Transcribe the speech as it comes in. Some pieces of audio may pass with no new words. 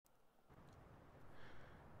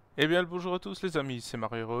Eh bien, le bonjour à tous les amis, c'est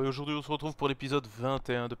Mario et aujourd'hui on se retrouve pour l'épisode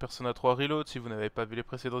 21 de Persona 3 Reload. Si vous n'avez pas vu les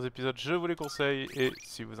précédents épisodes, je vous les conseille et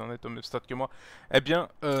si vous en êtes au même stade que moi, eh bien,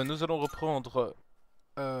 nous allons reprendre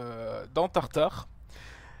dans Tartare.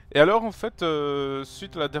 Et alors, en fait,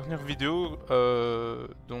 suite à la dernière vidéo,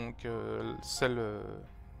 celle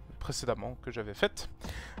précédemment que j'avais faite,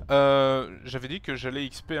 j'avais dit que j'allais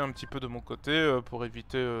XP un petit peu de mon côté pour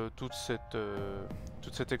éviter toute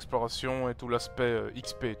cette exploration et tout l'aspect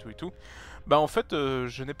XP et tout et tout. Bah en fait,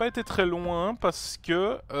 je n'ai pas été très loin parce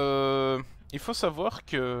que il faut savoir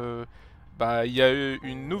que bah il y a eu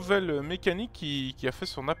une nouvelle mécanique qui a fait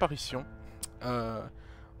son apparition. Euh,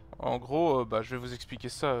 En gros, bah, je vais vous expliquer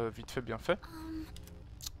ça vite fait, bien fait.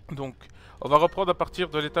 Donc, on va reprendre à partir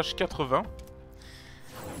de l'étage 80.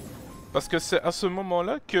 Parce que c'est à ce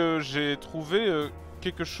moment-là que j'ai trouvé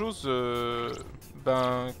quelque chose que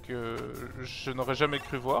je n'aurais jamais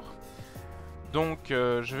cru voir. Donc,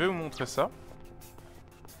 je vais vous montrer ça.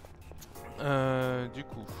 Du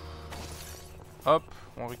coup, hop,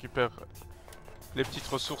 on récupère les petites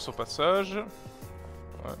ressources au passage.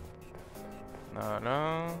 Ouais.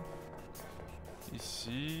 Voilà.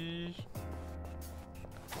 Ici.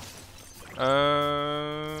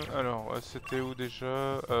 Alors, c'était où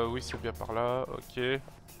déjà? Oui, c'est bien par là, ok.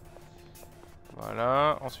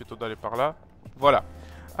 Voilà, ensuite on doit aller par là. Voilà.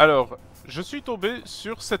 Alors, je suis tombé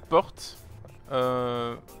sur cette porte.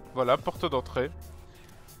 Voilà, porte d'entrée.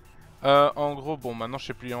 En gros, bon, maintenant je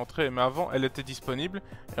sais plus y entrer, mais avant elle était disponible.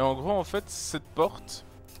 Et en gros, en fait, cette porte,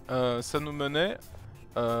 ça nous menait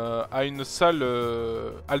à une salle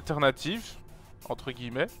alternative, entre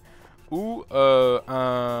guillemets, où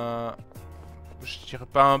je dirais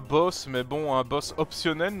pas un boss, mais bon, un boss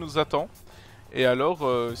optionnel nous attend. Et alors,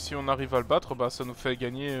 si on arrive à le battre, bah, ça nous fait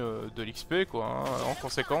gagner de l'XP, quoi, hein, en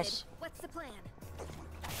conséquence.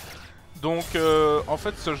 Donc, en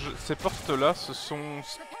fait, ces portes-là, ce sont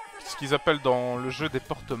ce qu'ils appellent dans le jeu des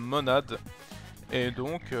portes monades. Et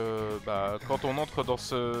donc, bah, quand on entre dans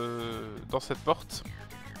cette porte,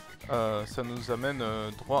 ça nous amène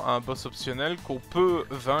droit à un boss optionnel qu'on peut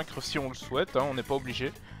vaincre si on le souhaite, hein, on n'est pas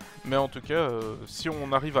obligé. Mais en tout cas, si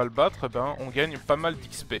on arrive à le battre, eh ben, on gagne pas mal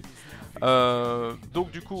d'XP.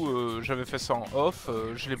 Donc du coup, j'avais fait ça en off,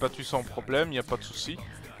 je l'ai battu sans problème, il n'y a pas de souci.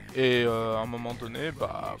 Et à un moment donné,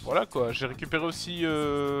 bah voilà quoi, j'ai récupéré aussi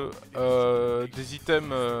des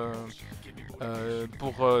items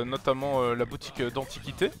pour notamment la boutique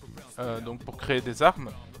d'antiquité, donc pour créer des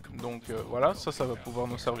armes. Donc voilà, ça va pouvoir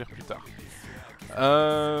nous servir plus tard.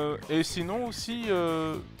 Et sinon aussi,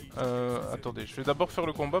 attendez, je vais d'abord faire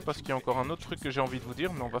le combat parce qu'il y a encore un autre truc que j'ai envie de vous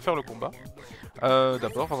dire, mais on va faire le combat.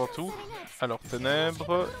 D'abord, avant tout, alors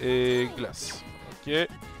ténèbres et glace. Ok.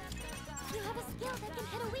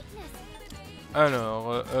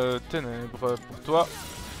 Alors, ténèbres pour toi.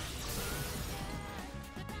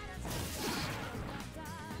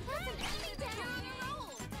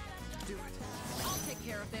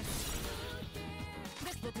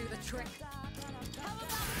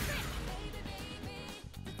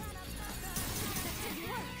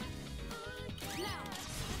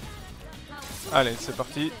 Allez, c'est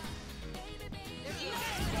parti.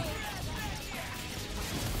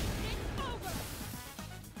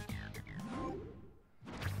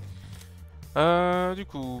 Du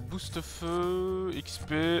coup, boost feu,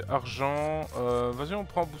 XP, argent. Vas-y, on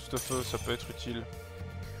prend boost feu, ça peut être utile.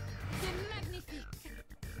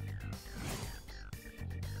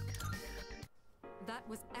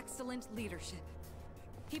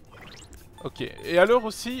 Ok, et alors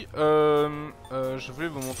aussi, je voulais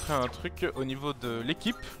vous montrer un truc au niveau de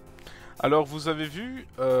l'équipe. Alors vous avez vu,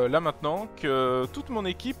 là maintenant, que toute mon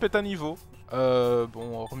équipe est à niveau.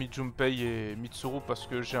 Bon, hormis Junpei et Mitsuru parce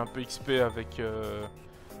que j'ai un peu XP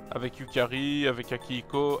avec Yukari, avec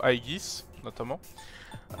Akihiko, Aegis notamment.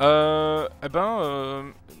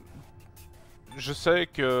 Je sais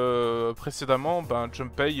que précédemment,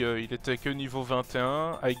 Junpei il était que niveau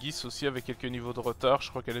 21, Aegis aussi avec quelques niveaux de retard, je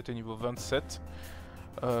crois qu'elle était niveau 27,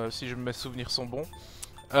 si mes souvenirs sont bons.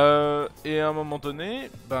 Et à un moment donné,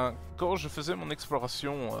 quand je faisais mon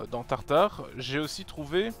exploration dans Tartare, j'ai aussi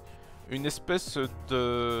trouvé une espèce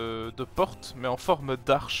de porte, mais en forme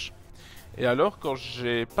d'arche. Et alors, quand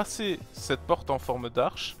j'ai passé cette porte en forme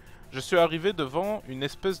d'arche, je suis arrivé devant une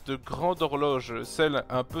espèce de grande horloge, celle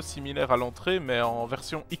un peu similaire à l'entrée, mais en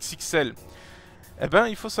version XXL. Eh ben,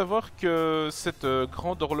 il faut savoir que cette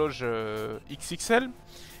grande horloge XXL,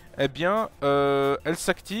 eh bien, elle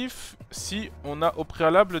s'active si on a au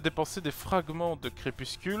préalable dépensé des fragments de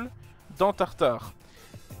crépuscule dans Tartare.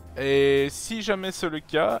 Et si jamais c'est le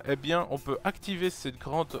cas, eh bien, on peut activer cette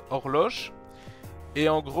grande horloge Et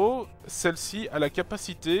en gros, celle-ci a la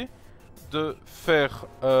capacité de faire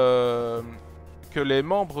que les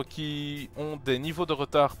membres qui ont des niveaux de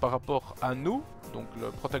retard par rapport à nous, donc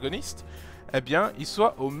le protagoniste, eh bien, ils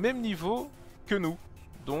soient au même niveau que nous.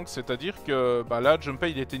 Donc, c'est-à-dire que bah là,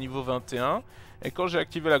 Junpei, il était niveau 21, et quand j'ai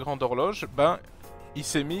activé la grande horloge, ben, il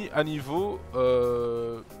s'est mis à niveau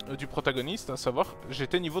du protagoniste, à savoir,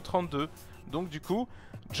 j'étais niveau 32. Donc, du coup,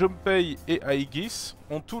 Junpei et Aegis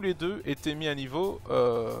ont tous les deux été mis à niveau,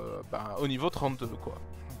 au niveau 32, quoi.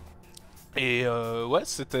 Et ouais,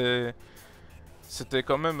 c'était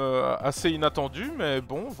quand même assez inattendu, mais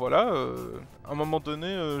bon, voilà. À un moment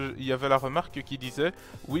donné, il y avait la remarque qui disait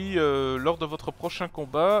 « Oui, lors de votre prochain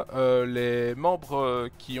combat, les membres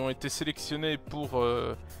qui ont été sélectionnés pour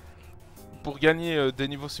gagner des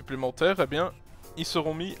niveaux supplémentaires, eh bien, ils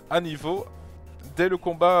seront mis à niveau dès le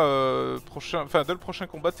combat prochain, enfin, dès le prochain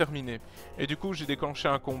combat terminé. » Et du coup, j'ai déclenché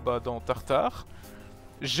un combat dans Tartare.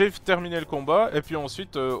 J'ai terminé le combat et puis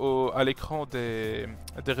ensuite à l'écran des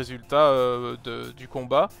résultats du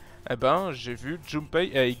combat, eh ben, j'ai vu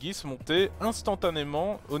Junpei et Aegis monter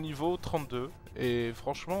instantanément au niveau 32. Et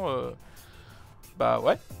franchement, bah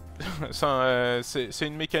ouais, c'est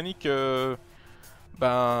une mécanique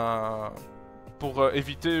pour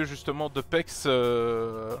éviter justement de pex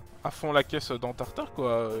à fond la caisse dans Tartare,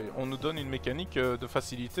 quoi. On nous donne une mécanique de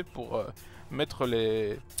facilité pour mettre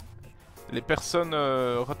les personnes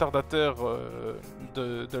retardataires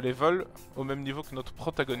de level au même niveau que notre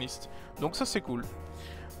protagoniste. Donc ça c'est cool.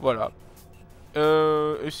 Voilà.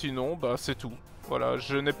 Et sinon, bah c'est tout. Voilà,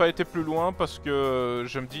 je n'ai pas été plus loin parce que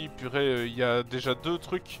je me dis, purée, il y a déjà 2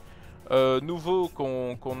 trucs nouveaux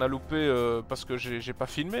qu'on a loupé parce que j'ai pas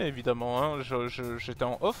filmé évidemment, hein. J'étais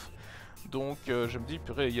en off. Donc je me dis,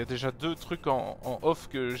 purée, il y a déjà 2 trucs en off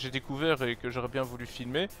que j'ai découvert et que j'aurais bien voulu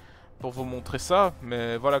filmer pour vous montrer ça,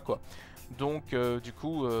 mais voilà quoi. Donc du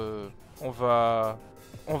coup on va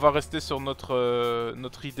rester sur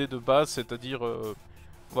notre idée de base, c'est-à-dire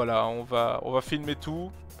voilà, on va filmer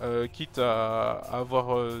tout, quitte à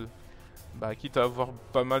avoir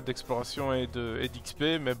pas mal d'exploration et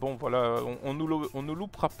d'XP, mais bon voilà, on nous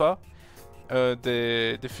loupera pas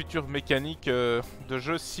des futures mécaniques de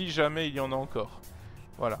jeu si jamais il y en a encore.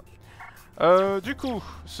 Voilà. Du coup,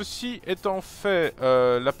 ceci étant fait,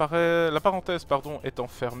 la parenthèse pardon étant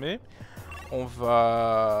fermée, on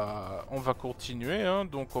va continuer, hein,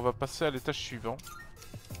 donc on va passer à l'étage suivant.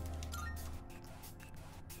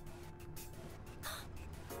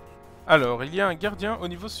 Alors, il y a un gardien au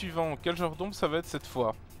niveau suivant. Quel genre d'ombre ça va être cette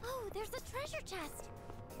fois?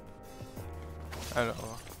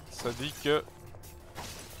 Alors, ça dit que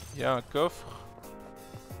il y a un coffre.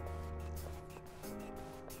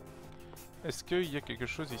 Est-ce qu'il y a quelque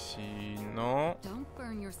chose ici? Non.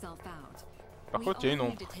 Par contre, il y a une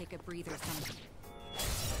ombre.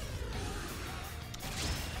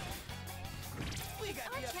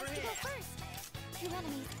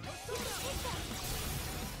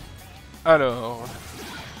 Alors,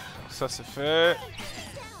 ça c'est fait.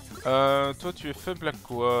 Toi tu es faible à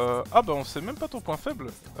quoi? Ah bah on sait même pas ton point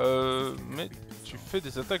faible. Mais tu fais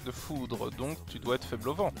des attaques de foudre, donc tu dois être faible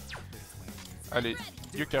au vent. Allez,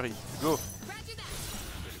 Yukari, go.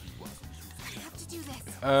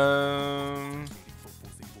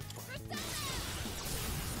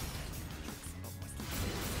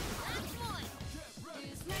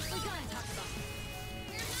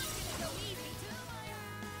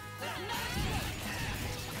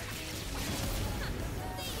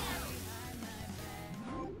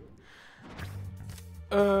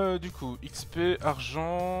 Du coup, XP,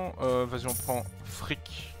 argent, vas-y on prend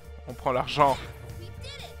fric, on prend l'argent.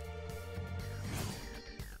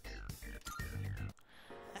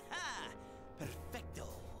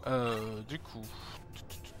 Du coup,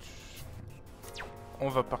 on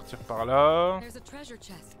va partir par là.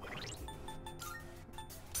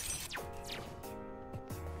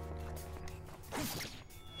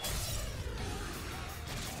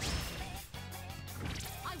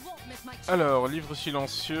 Alors, livre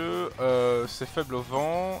silencieux, c'est faible au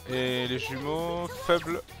vent, et les jumeaux,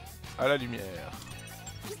 faibles à la lumière.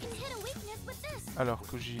 Alors,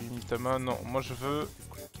 Koji Mitama, non, moi je veux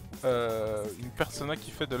une persona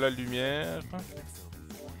qui fait de la lumière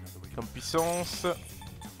comme puissance.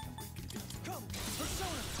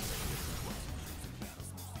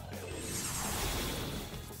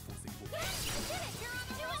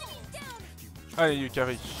 Allez,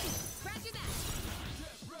 Yukari.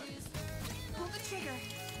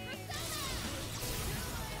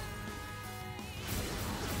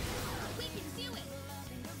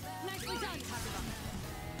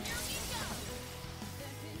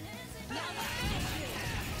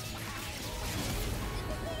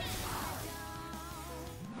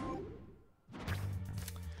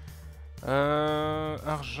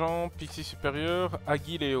 Argent, pixie supérieur,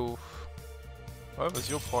 Aguiléo. Ouais,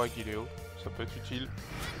 vas-y, on prend Aguiléo. Ça peut être utile.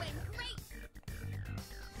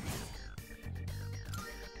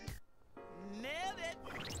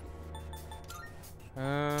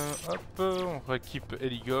 Hop, on rééquipe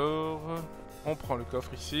Eligor. On prend le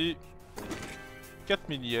coffre ici.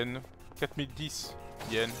 4000 yens. 4010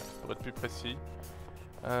 yens, pour être plus précis.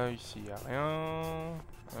 Ici, il n'y a rien.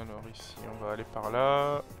 Alors ici, on va aller par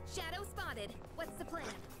là.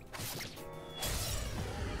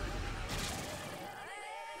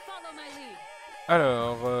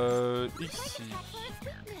 Alors, ici.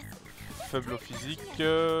 Faible au physique,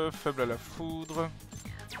 faible à la foudre.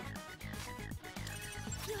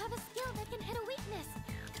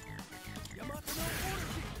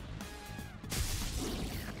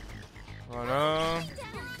 Voilà.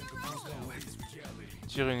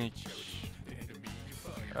 Tir unique.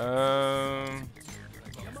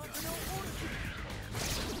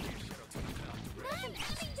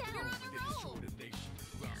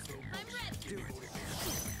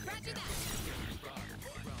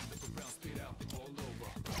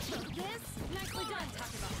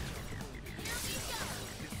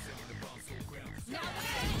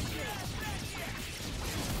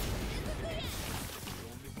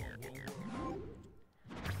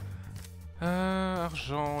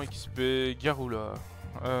 Argent, XP, Garoula.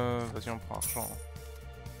 Vas-y, on prend argent.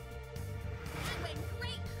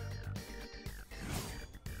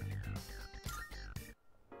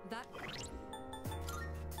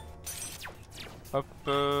 Hop,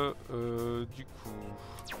 du coup,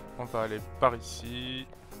 on va aller par ici.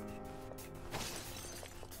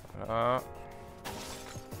 Voilà.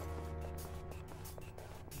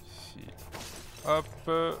 Ici. Hop.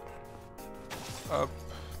 Hop.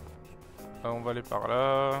 On va aller par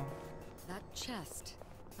là.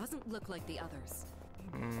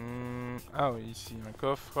 Ah oui, ici un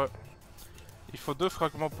coffre. Il faut 2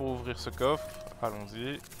 fragments pour ouvrir ce coffre.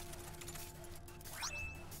 Allons-y.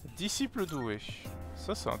 Disciple doué.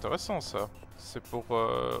 Ça c'est intéressant ça. C'est pour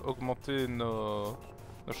augmenter nos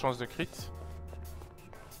chances de crit.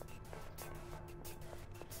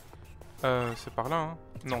 C'est par là hein?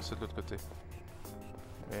 Non, c'est de l'autre côté.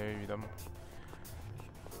 Mais évidemment.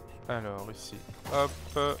 Alors ici, hop.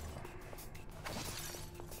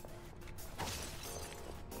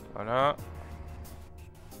 Voilà.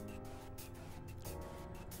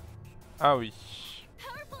 Ah oui.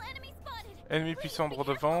 Ennemi puissant droit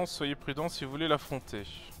devant, soyez prudent si vous voulez l'affronter.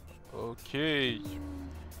 Ok.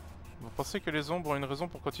 Vous pensez que les ombres ont une raison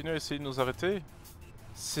pour continuer à essayer de nous arrêter?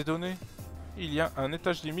 C'est donné. Il y a un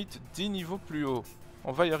étage limite 10 niveaux plus haut.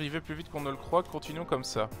 On va y arriver plus vite qu'on ne le croit, continuons comme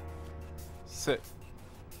ça.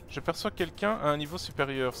 Je perçois quelqu'un à un niveau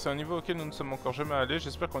supérieur. C'est un niveau auquel nous ne sommes encore jamais allés.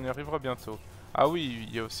 J'espère qu'on y arrivera bientôt. Ah oui,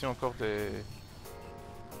 il y a aussi encore des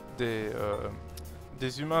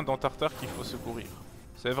humains dans Tartare qu'il faut secourir.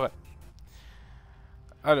 C'est vrai.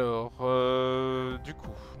 Alors, du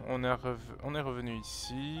coup, on est revenu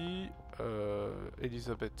ici.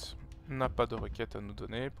 Elisabeth n'a pas de requête à nous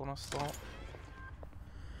donner pour l'instant.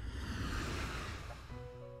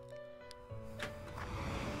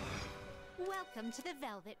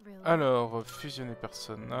 Alors, fusionner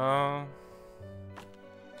Persona.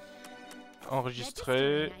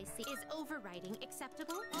 Enregistrer.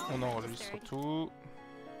 On enregistre tout.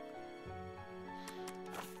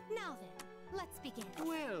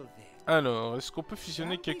 Alors, est-ce qu'on peut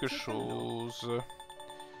fusionner quelque chose?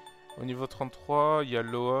 Au niveau 33, il y a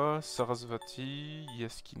Loa, Sarasvati,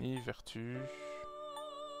 Yaskini, Vertu.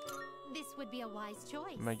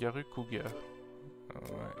 Magaru, Kuga.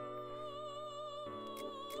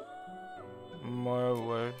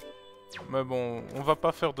 Ouais. Mais bon, on va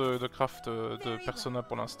pas faire de craft de Persona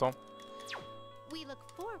pour l'instant.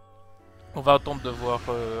 On va attendre de voir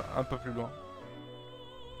un peu plus loin.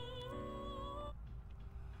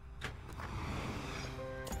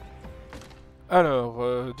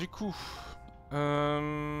 Alors, du coup...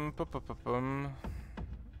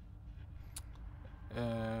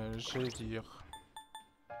 j'allais dire...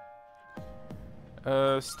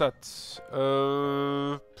 stats.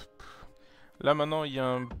 Là maintenant il y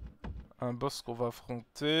a un boss qu'on va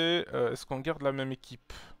affronter. Est-ce qu'on garde la même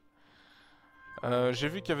équipe? J'ai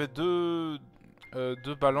vu qu'il y avait deux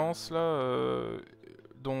balances là,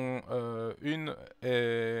 dont une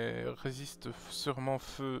résiste sûrement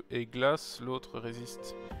feu et glace, l'autre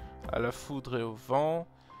résiste à la foudre et au vent.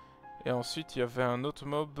 Et ensuite il y avait un autre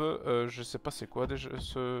mob, je sais pas c'est quoi déjà,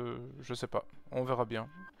 je sais pas, on verra bien.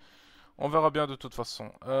 On verra bien de toute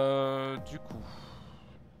façon. Du coup,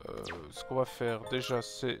 ce qu'on va faire déjà,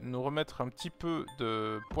 c'est nous remettre un petit peu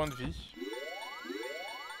de points de vie.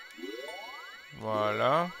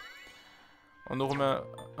 Voilà. On nous remet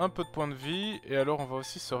un peu de points de vie. Et alors on va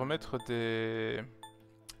aussi se remettre des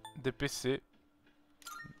PC.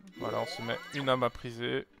 Voilà, on se met une âme à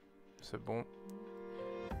priser. C'est bon.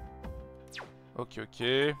 Ok, ok.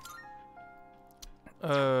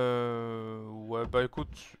 Ouais, bah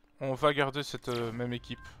écoute, on va garder cette même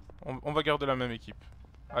équipe. On va garder la même équipe.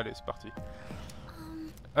 Allez, c'est parti.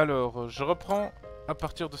 Alors, je reprends à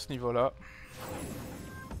partir de ce niveau-là.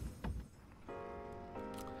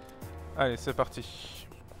 Allez, c'est parti.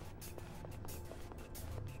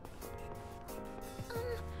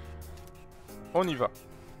 On y va.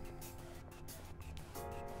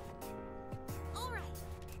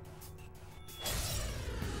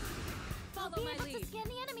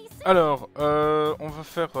 Alors, on va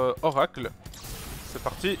faire Oracle. C'est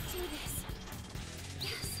parti.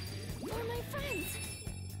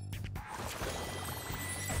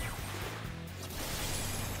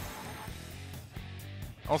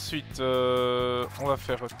 Ensuite, on va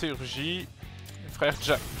faire Théurgie. Frère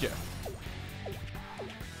Jack.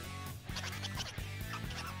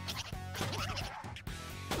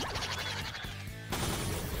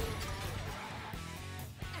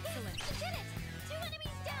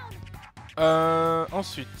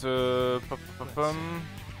 Ensuite,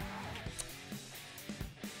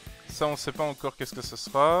 ça on sait pas encore qu'est-ce que ce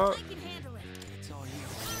sera.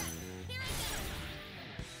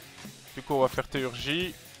 Du coup on va faire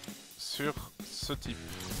Théurgie sur ce type.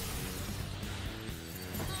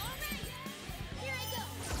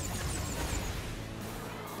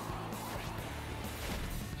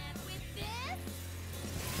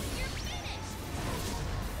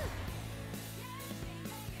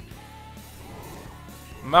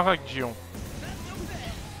 Maragion.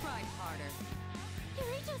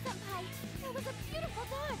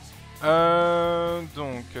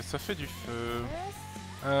 Donc ça fait du feu.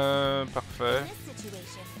 Parfait.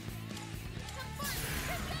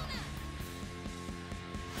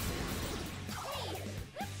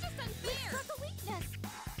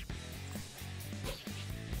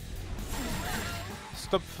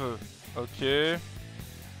 Stop feu. Ok.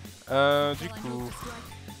 Du coup,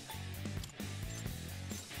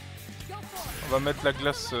 on va mettre la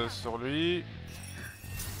glace sur lui.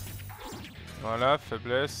 Voilà,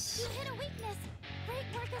 faiblesse.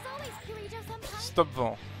 Stop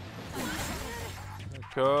vent.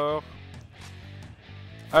 D'accord.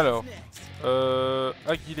 Alors,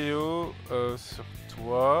 Aguileo sur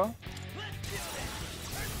toi.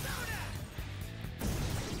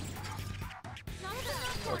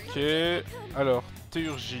 Ok. Alors,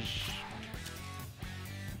 Théurgie.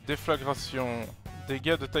 Déflagration.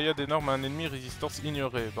 Dégâts de taillade énorme à un ennemi, résistance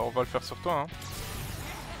ignorée. Bah, on va le faire sur toi, hein.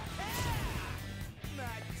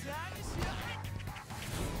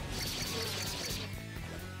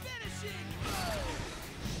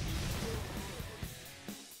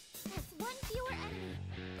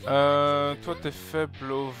 Toi t'es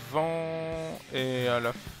faible au vent et à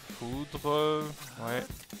la foudre. Ouais.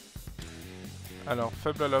 Alors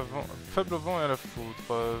faible au vent et à la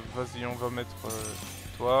foudre. Vas-y, on va mettre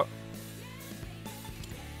toi.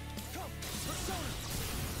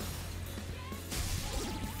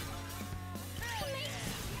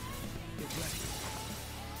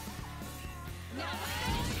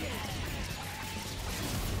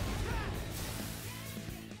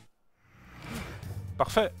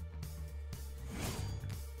 Parfait.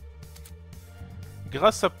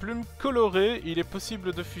 Grâce à Plume Colorée, il est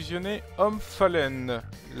possible de fusionner Homme-Phalène,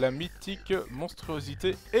 la mythique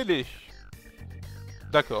monstruosité ailée.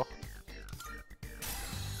 D'accord.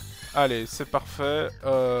 Allez, c'est parfait.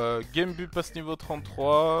 Gamebu passe niveau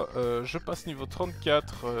 33, je passe niveau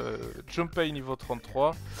 34, Junpei niveau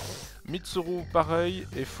 33, Mitsuru pareil,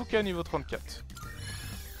 et Fuka niveau 34.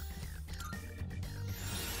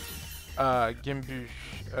 Ah, Gamebu,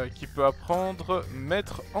 qui peut apprendre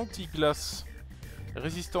Maître anti-glace.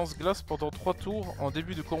 Résistance glace pendant 3 tours en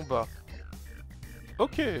début de combat.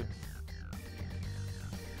 Ok.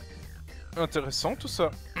 Intéressant tout ça.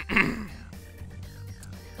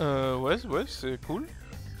 Ouais, c'est cool.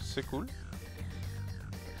 C'est cool.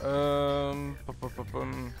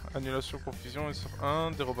 Annulation, confusion et sur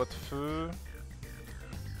 1, dérobat de feu.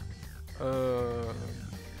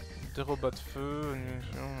 Dérobat de feu,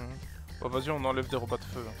 annulation. Bon, vas-y, on enlève dérobat de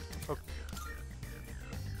feu. Hop.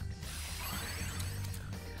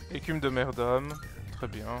 Écume de merdame, très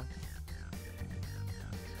bien.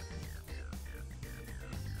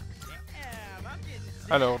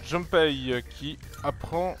 Alors, Junpei qui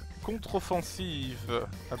apprend contre-offensive.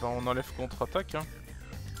 Ah ben on enlève contre-attaque. Hein.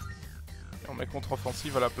 On met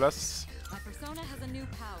contre-offensive à la place.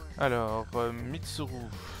 Alors, Mitsuru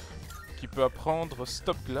qui peut apprendre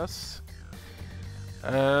stop glace.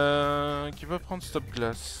 Qui peut apprendre stop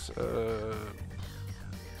glace.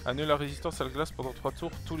 Annule la résistance à la glace pendant 3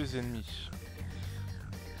 tours, tous les ennemis.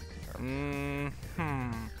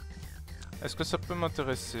 Est-ce que ça peut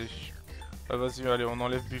m'intéresser? Vas-y, allez, on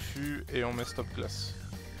enlève Buffu et on met stop glace.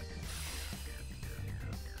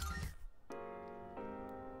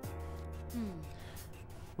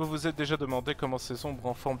 Vous vous êtes déjà demandé comment ces ombres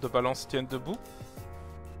en forme de balance tiennent debout?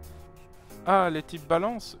 Ah, les types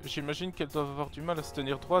balance, j'imagine qu'elles doivent avoir du mal à se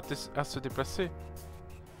tenir droites et à se déplacer.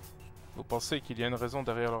 Vous pensez qu'il y a une raison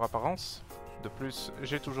derrière leur apparence? De plus,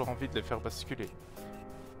 j'ai toujours envie de les faire basculer.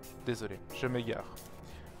 Désolé, je m'égare.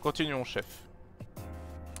 Continuons, chef.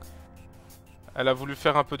 Elle a voulu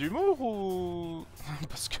faire un peu d'humour ou...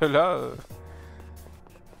 Parce que là...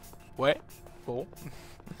 Ouais, bon.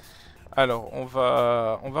 Alors, on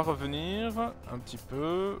va revenir un petit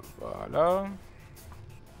peu. Voilà.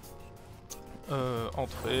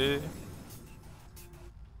 Entrée.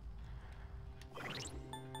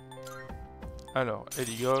 Alors,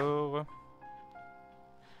 Eligor.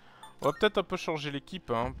 On va peut-être un peu changer l'équipe,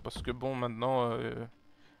 hein, parce que bon, maintenant,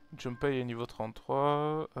 Junpei est niveau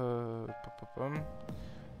 33.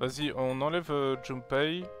 Vas-y, on enlève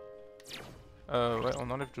Junpei. Ouais, on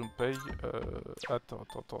enlève Junpei. Attends,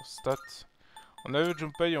 stats. On enlève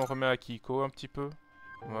Junpei et on remet Akiko un petit peu.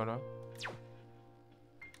 Voilà.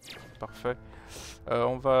 Parfait.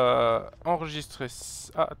 On va enregistrer...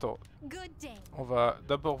 Ah, attends. On va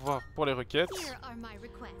d'abord voir pour les requêtes.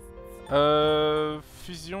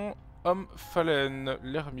 Fusion homme phalène,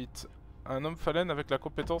 l'ermite. Un homme phalène avec la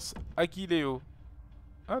compétence Aguiléo.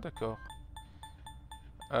 Ah, d'accord.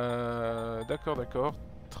 D'accord.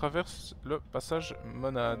 Traverse le passage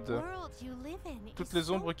Monade. Toutes les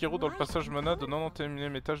ombres qui roulent dans le passage Monade au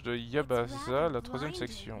 91e étage de Yabaza, la 3ème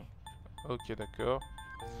section. Ok, d'accord.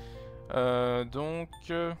 Donc...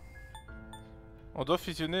 on doit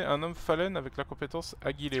fusionner un homme phalène avec la compétence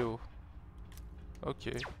Aguiléo. Ok.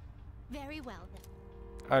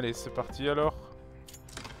 Allez, c'est parti alors.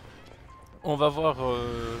 On va voir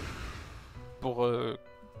pour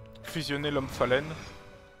fusionner l'homme phalène.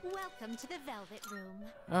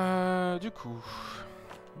 Du coup,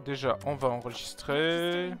 déjà, on va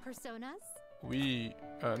enregistrer. Oui,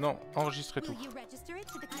 non, enregistrer tout.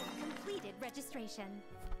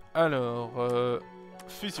 Alors,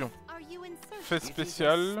 fusion. Fait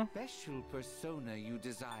spécial.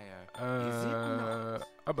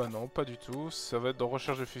 Ah bah non, pas du tout. Ça va être dans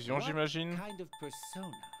recherche de fusion, j'imagine.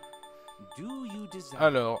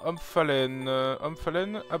 Alors, homme phalène.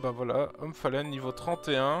 Ah bah voilà, homme phalène niveau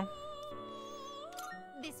 31.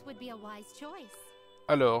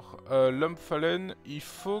 Alors, l'homme phalène, il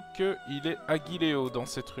faut qu'il ait Aguiléo dans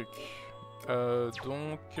ces trucs.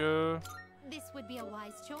 Donc...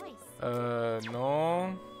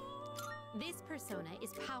 non.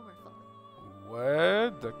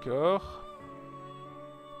 Ouais, d'accord.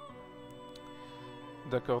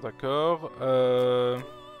 D'accord.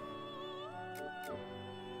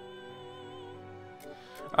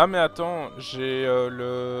 Ah mais attends, j'ai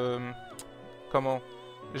le... Comment?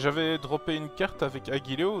 J'avais droppé une carte avec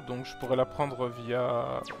Aguiléo, donc je pourrais la prendre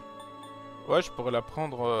via... Ouais, je pourrais la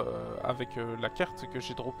prendre avec la carte que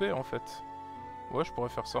j'ai droppée en fait. Ouais, je pourrais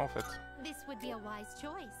faire ça en fait.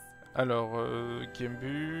 Alors,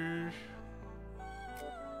 Gembu...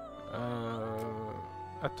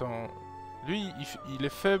 Attends... Lui, il est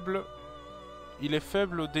faible... Il est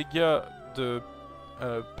faible aux dégâts de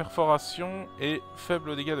perforation et faible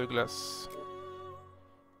aux dégâts de glace.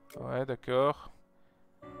 Ouais, d'accord.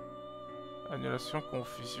 Annulation,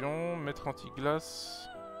 confusion, maître anti-glace...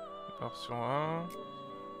 Version 1...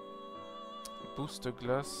 Boost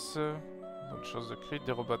glace... Bonne chose de crit,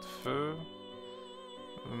 dérobat de feu...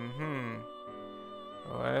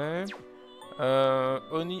 Ouais...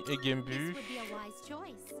 Oni et Gembu...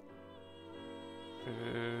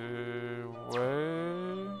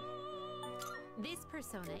 Ouais...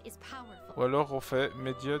 Ou alors on fait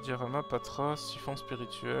Média, Diorama, Patra, Siphon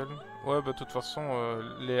spirituel... Ouais bah de toute façon,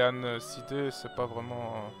 Léane Sidé c'est pas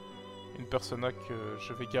vraiment une persona que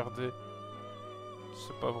je vais garder.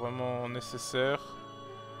 C'est pas vraiment nécessaire.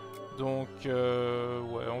 Donc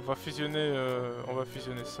ouais, on va fusionner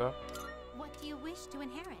ça.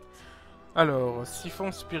 Alors,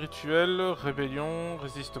 siphon spirituel, rébellion,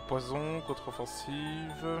 résiste poison,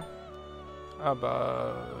 contre-offensive. Ah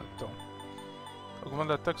bah attends. Augmente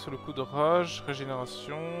l'attaque sur le coup de rage,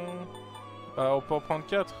 régénération. Bah on peut en prendre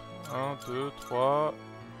 4. 1, 2, 3.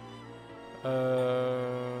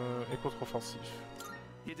 Et contre-offensif.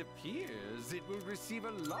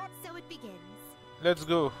 Let's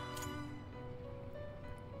go.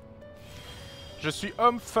 Je suis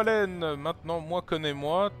homme phalène. Maintenant, moi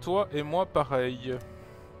connais-moi. Toi et moi pareil.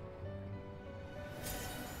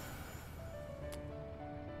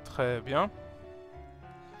 Très bien.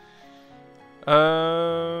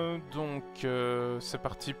 C'est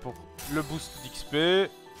parti pour le boost d'XP.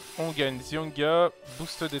 On gagne Zionga,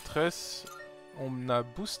 boost détresse. On a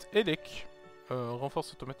boost élec.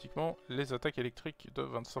 Renforce automatiquement les attaques électriques de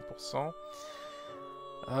 25%.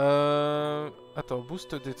 Attends,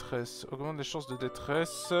 boost détresse. Augmente les chances de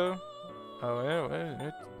détresse. Ah ouais,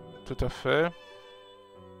 tout à fait.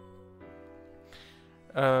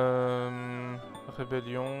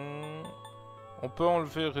 Rébellion. On peut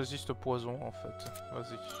enlever résiste au poison en fait.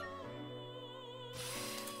 Vas-y.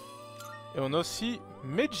 Et on a aussi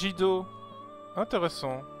Mejido.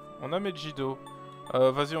 Intéressant. On a Mejido.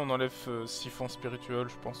 Vas-y, on enlève siphon spirituel.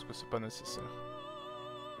 Je pense que c'est pas nécessaire.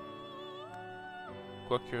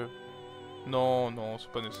 Quoique. Non,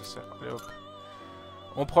 c'est pas nécessaire. Allez hop.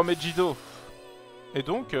 On prend Mejido. Et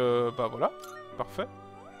donc, bah voilà. Parfait.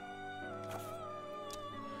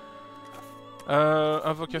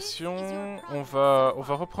 Invocation. On va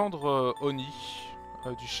reprendre Oni.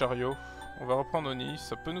 Du chariot. On va reprendre Oni.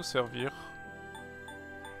 Ça peut nous servir.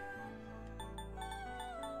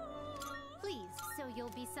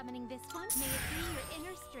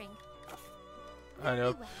 Allez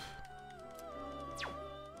hop.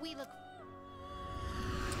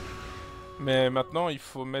 Mais maintenant il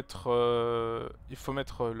faut mettre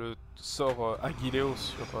le sort Aguileo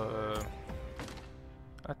sur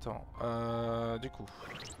attends, du coup.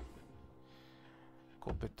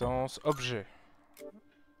 Compétences, objet.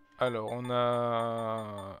 Alors on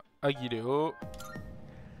a Aguileo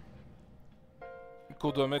qu'on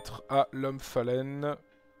doit mettre à l'homme phalène.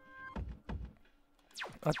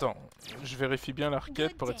 Attends, je vérifie bien la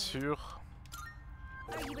requête pour être sûr.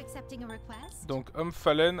 Donc, homme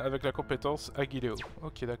phalène avec la compétence Aguileo.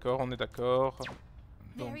 Ok, d'accord, on est d'accord.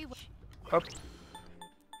 Donc, hop.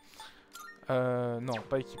 Non,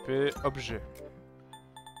 pas équipé. Objet.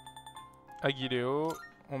 Aguileo.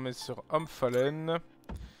 On met sur homme phalène.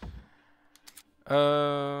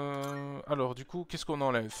 Alors, du coup, qu'est-ce qu'on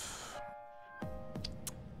enlève?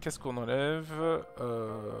 Qu'est-ce qu'on enlève?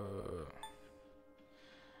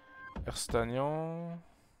 Erstagnan.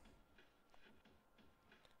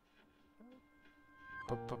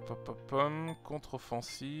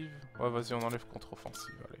 Contre-offensive. Ouais, vas-y, on enlève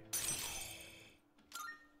contre-offensive, allez.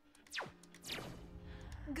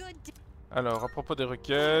 Alors, à propos des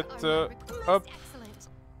requêtes... Hop.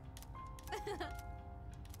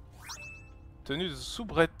 Tenue de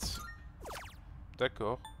soubrette.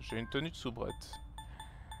 D'accord, j'ai une tenue de soubrette.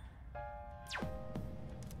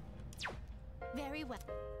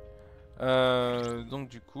 Donc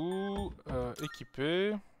du coup,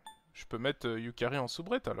 équipé... Je peux mettre Yukari en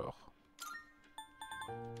soubrette alors.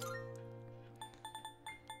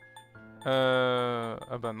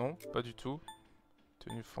 Ah bah non, pas du tout.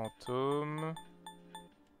 Tenue fantôme.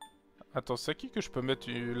 Attends, c'est à qui que je peux mettre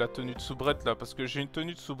la tenue de soubrette là? Parce que j'ai une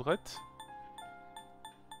tenue de soubrette.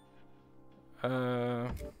 Ouais.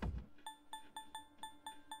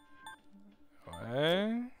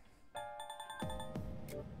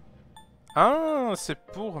 Ah, c'est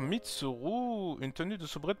pour Mitsuru. Une tenue de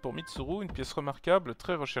soubrette pour Mitsuru, une pièce remarquable,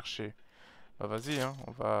 très recherchée. Bah vas-y, hein,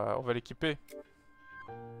 on va l'équiper.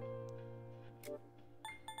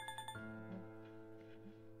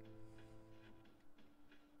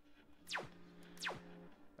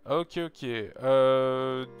 Ok,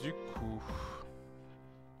 du coup...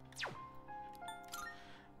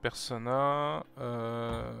 Persona...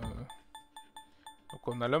 Donc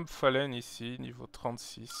on a l'homme phalène ici, niveau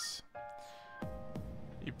 36.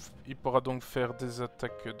 Il pourra donc faire des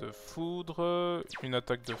attaques de foudre, une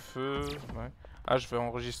attaque de feu. Ouais. Ah, je vais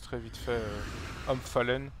enregistrer vite fait homme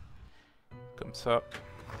phalène. Comme ça,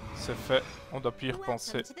 c'est fait. On doit plus y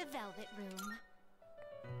repenser.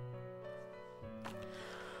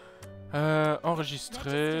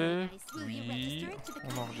 Enregistrer. Oui,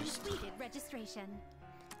 on enregistre.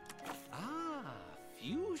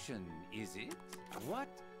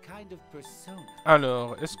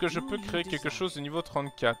 Alors, est-ce que je peux créer quelque chose de niveau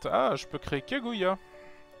 34? Ah, je peux créer Kaguya.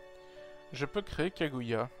 Je peux créer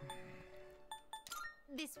Kaguya.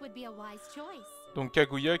 Donc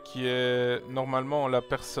Kaguya qui est normalement la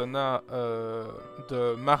persona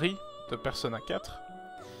de Marie de Persona 4.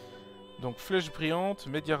 Donc flèche brillante,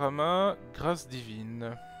 médiarama, grâce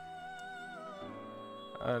divine.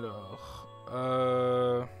 Alors...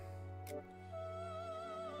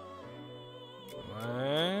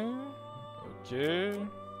 Ouais... Ok...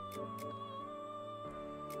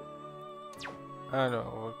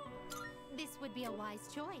 Alors...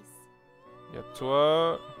 Il y a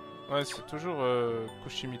toi. Ouais, c'est toujours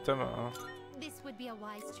Kushimitama. Hein.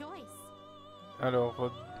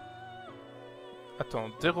 Alors. Attends,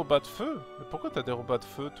 dérobat de feu? Mais pourquoi t'as dérobat de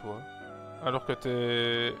feu, toi? Alors que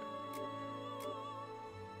t'es.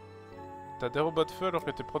 T'as dérobat de feu alors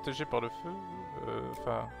que t'es protégé par le feu?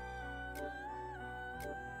 Enfin.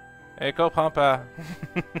 Je comprends pas.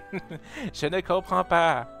 Je ne comprends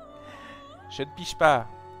pas. Je ne piche pas.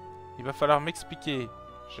 Il va falloir m'expliquer.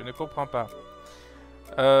 Je ne comprends pas.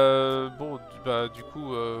 Bon, bah du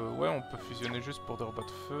coup, ouais, on peut fusionner juste pour des robots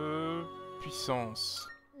de feu. Puissance.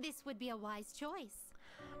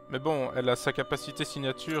 Mais bon, elle a sa capacité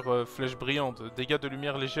signature flèche brillante. Dégâts de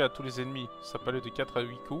lumière léger à tous les ennemis. Ça peut aller de 4 à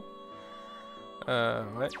 8 coups.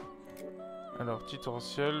 Ouais. Alors,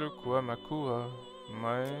 Titorentiel, quoi, Maku, ouais.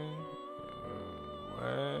 Ouais.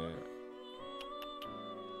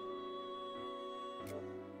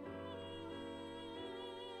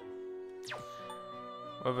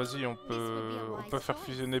 Ouais, vas-y, on peut faire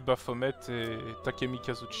fusionner Baphomet et Takemi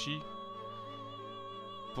Kazuchi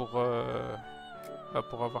pour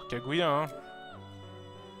avoir Kaguya, hein.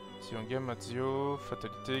 Tionga, Mazio,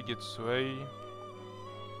 Fatalité, Getsuei,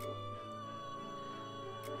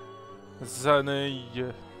 Zanei,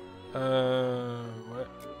 ouais.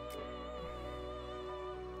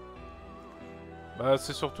 Bah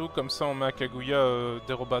c'est surtout comme ça on met à Kaguya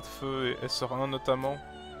des robots de feu et SR1 notamment.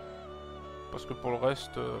 Parce que pour le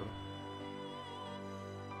reste,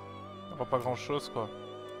 on voit pas grand chose quoi.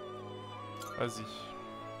 Vas-y.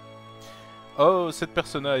 Oh, cette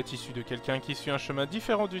persona est issue de quelqu'un qui suit un chemin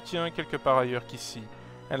différent du tien quelque part ailleurs qu'ici.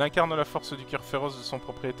 Elle incarne la force du cœur féroce de son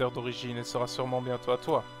propriétaire d'origine et sera sûrement bientôt à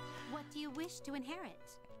toi.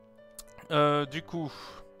 Du coup...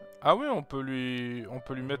 Ah oui, on peut lui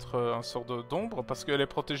mettre un sort d'ombre parce qu'elle est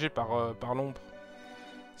protégée par l'ombre.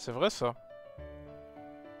 C'est vrai ça.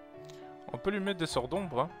 On peut lui mettre des sorts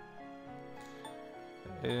d'ombre. Hein.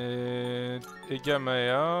 Et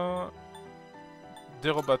Egamaea.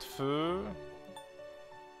 Dérobat de feu.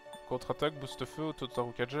 Contre-attaque, boost feu,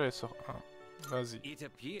 Auto-Tarukaja et sort 1. Vas-y. It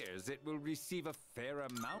appears it will receive a fair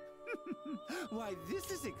amount. Why,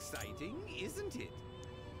 this is exciting, isn't it?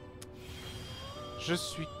 Je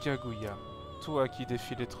suis Kaguya, toi qui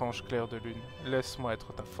défie l'étrange clair de lune. Laisse-moi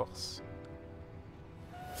être ta force.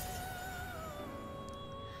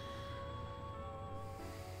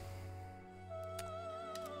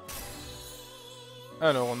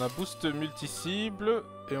 Alors, on a boost multi-cible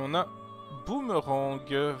et on a boomerang.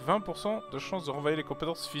 20% de chance de renvoyer les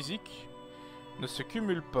compétences physiques ne se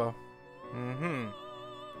cumulent pas.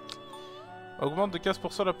 Augmente de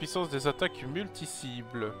 15% la puissance des attaques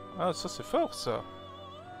multi-cibles. Ah, ça c'est fort ça.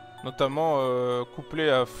 Notamment couplé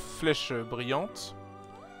à flèche brillante.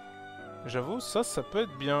 J'avoue, ça peut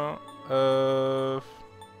être bien.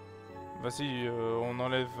 Vas-y, on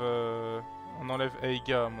enlève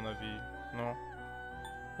Eiga à mon avis. Non.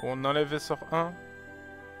 Ou on enlève sort 1.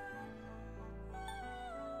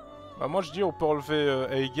 Bah moi je dis on peut enlever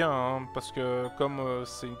Eiga, hein, parce que comme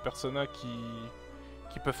c'est une persona qui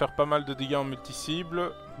peut faire pas mal de dégâts en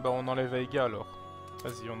multi-cible, bah on enlève Eiga alors.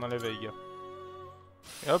 Vas-y, on enlève Eiga.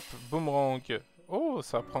 Et hop, boomerang. Oh,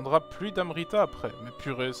 ça apprendra plus d'Amrita après. Mais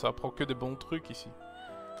purée, ça apprend que des bons trucs ici.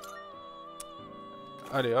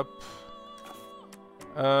 Allez, hop.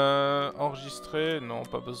 Enregistrer, non,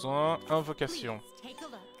 pas besoin. Invocation.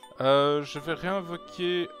 Je vais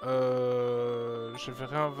réinvoquer...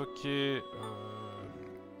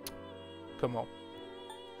 comment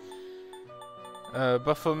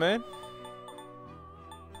Baphomet.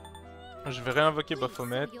 Je vais réinvoquer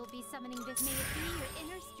Baphomet.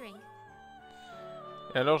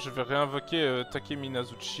 Et alors je vais réinvoquer Takemi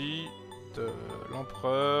Nazuchi de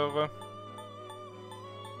l'empereur.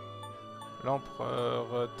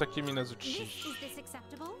 L'empereur Takemi Nazuchi.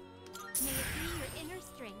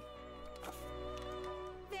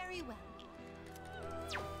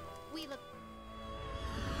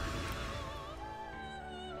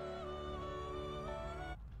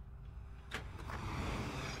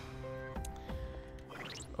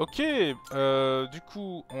 Ok, du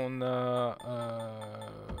coup, on a...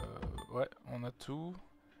 ouais, on a tout.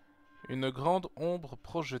 Une grande ombre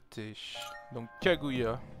projetée. Donc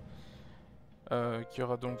Kaguya. Qui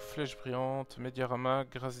aura donc flèche brillante, médiarama,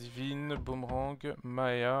 grâce divine, boomerang,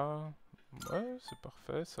 Maya. Ouais, c'est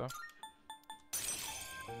parfait ça.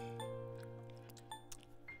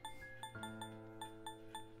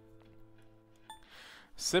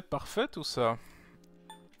 C'est parfait tout ça.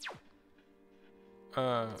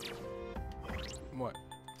 Ouais.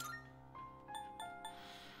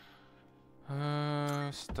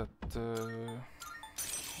 Stat.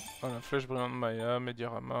 Voilà, flèche brillante Maya,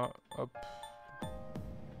 médiarama, hop.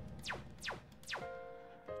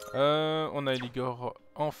 On a Eligor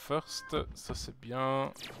en first, ça c'est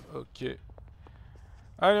bien. Ok.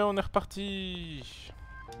 Allez, on est reparti.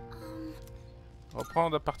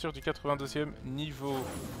 Reprendre à partir du 82e niveau.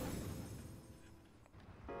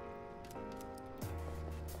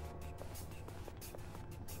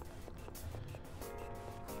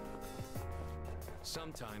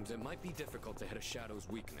 Sometimes it might be difficult to hit a shadow's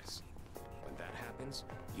weakness. When that happens,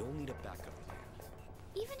 you'll need a backup plan.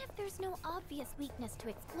 Even if there's no obvious weakness to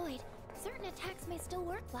exploit, certain attacks may still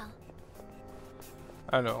work well.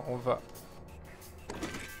 Alors, on va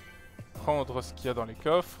prendre ce qu'il y a dans les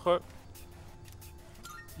coffres.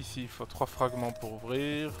 Ici, il faut 3 fragments pour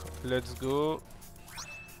ouvrir. Let's go.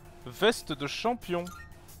 Veste de champion.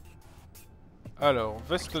 Alors,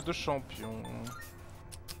 veste de champion.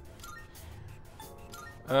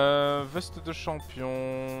 Veste de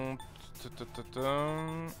champion.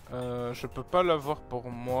 Je peux pas l'avoir pour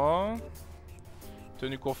moi.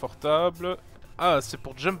 Tenue confortable. Ah, c'est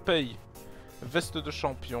pour Junpei. Veste de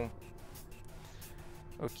champion.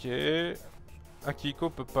 Ok. Akiko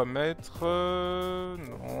peut pas mettre.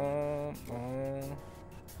 Non, non,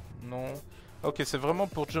 non. Ok, c'est vraiment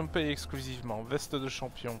pour Junpei exclusivement. Veste de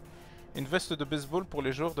champion. Une veste de baseball pour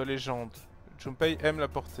les joueurs de légende. Junpei aime la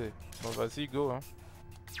porter. Bon, vas-y, go, hein.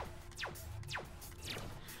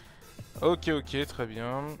 Ok, ok, très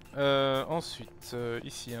bien. Ensuite,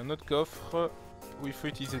 ici, un autre coffre où il faut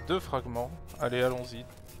utiliser 2 fragments. Allez, allons-y.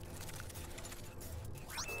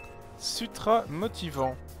 Sutra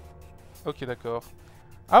motivant. Ok, d'accord.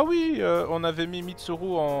 Ah oui, on avait mis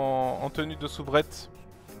Mitsuru en tenue de soubrette.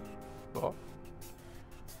 Bon.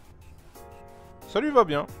 Ça lui va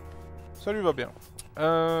bien. Ça lui va bien.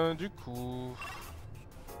 Du coup...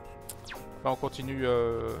 Bah, on continue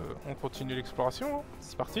l'exploration. Hein.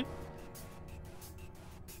 C'est parti.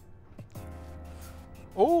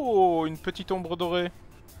 Oh, une petite ombre dorée.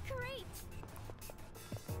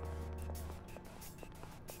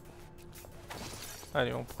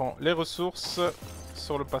 Allez, on prend les ressources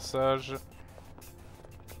sur le passage.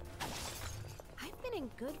 I've been in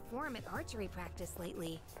good form at archery practice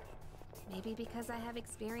lately. Maybe because I have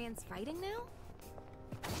experience fighting now?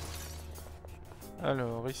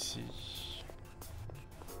 Alors, ici.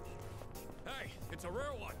 Hey, it's a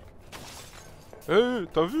rare one. Eh,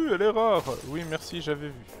 t'as vu, elle est rare. Oui, merci, j'avais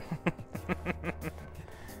vu.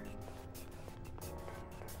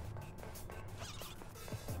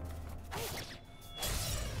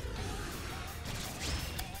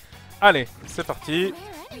 Allez, c'est parti.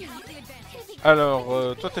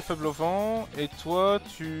 Alors, toi t'es faible au vent et toi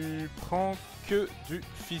tu prends que du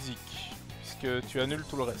physique, puisque tu annules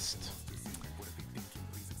tout le reste.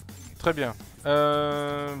 Très bien.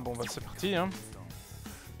 Bon bah c'est parti hein.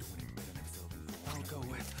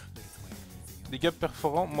 Dégâts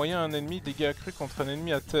perforants, moyen à un ennemi, dégâts accrus contre un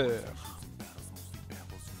ennemi à terre.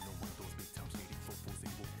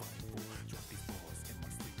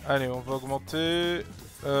 Allez, on va augmenter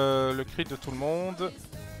le crit de tout le monde.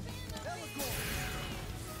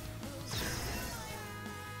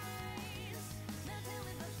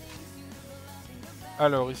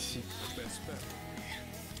 Alors ici.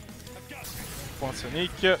 Point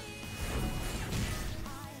sonique.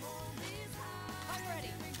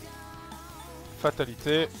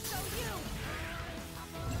 Fatalité.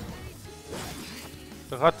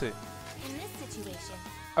 Raté.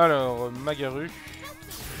 Alors, Magaru.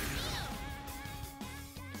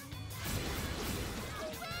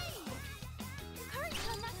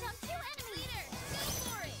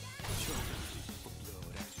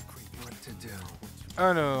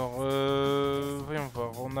 Alors, voyons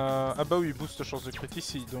voir, on a... Ah bah oui, boost chance de crit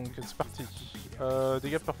ici, donc c'est parti.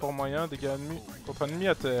 Dégâts performants moyens, dégâts ennemis contre un ennemi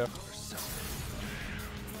à terre.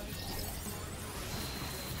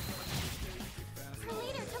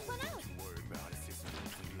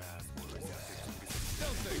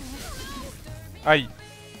 Aïe.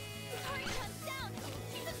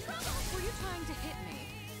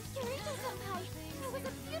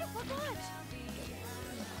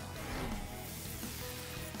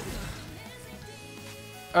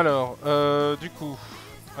 Alors, du coup,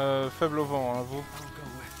 faible au vent, hein, vous.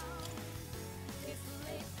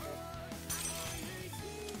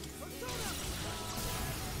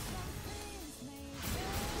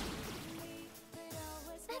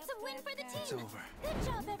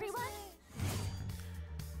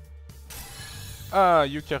 Ah,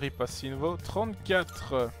 Yukari passe niveau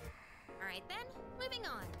 34.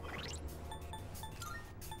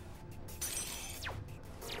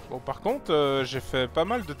 Bon, par contre, j'ai fait pas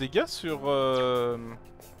mal de dégâts sur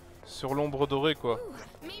l'ombre dorée, quoi.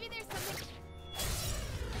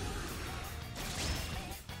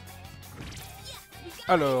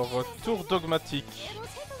 Alors, tour dogmatique.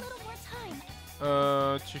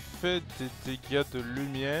 Tu fais des dégâts de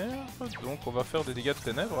lumière, donc on va faire des dégâts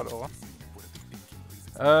de ténèbres alors.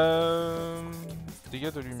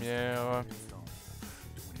 Dégâts de lumière.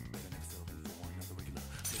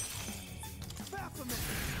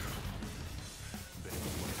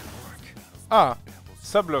 Ah,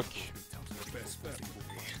 ça bloque.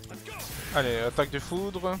 Allez, attaque de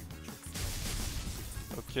foudre.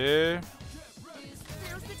 Ok.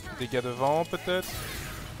 Dégâts de vent peut-être.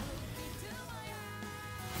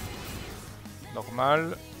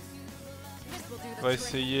 Normal. On va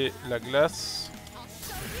essayer la glace.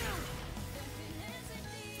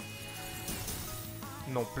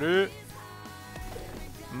 Non plus.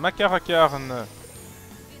 Macaracarne.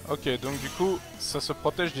 Ok, donc du coup, ça se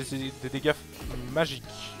protège des dégâts magiques.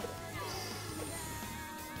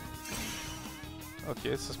 Ok,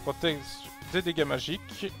 ça se protège des dégâts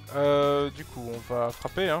magiques. Du coup, on va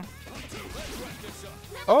frapper, hein.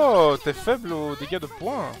 Oh, t'es faible aux dégâts de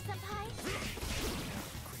poing.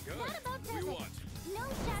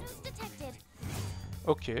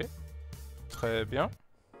 Ok, très bien.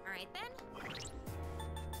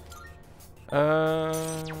 Bah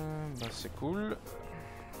c'est cool.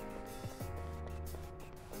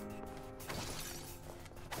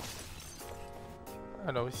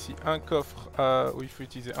 Alors ici un coffre où il faut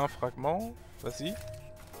utiliser un fragment. Vas-y.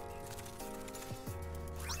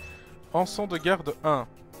 Encens de garde 1.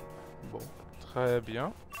 Bon, très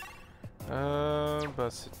bien. Bah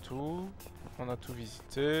c'est tout. On a tout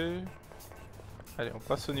visité. Allez, on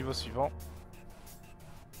passe au niveau suivant.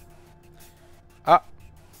 Ah!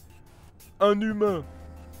 Un humain!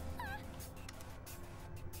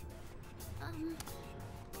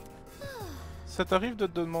 Ça t'arrive de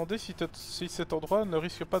te demander si cet endroit ne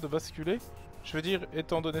risque pas de basculer? Je veux dire,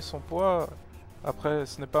 étant donné son poids, après,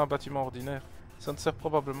 ce n'est pas un bâtiment ordinaire. Ça ne sert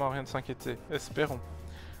probablement à rien de s'inquiéter. Espérons.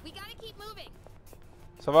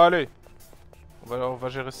 Ça va aller. On va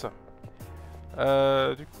gérer ça.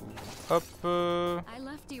 Du coup, hop. I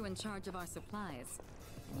left you in charge of our supplies.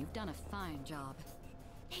 You've done a fine job.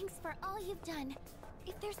 Thanks for all you've done.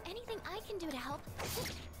 If there's anything I can do to help.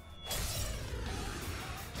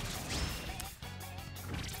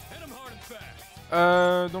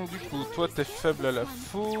 Donc du coup, toi t'es faible à la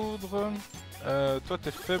foudre. Toi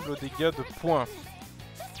t'es faible aux dégâts de poing.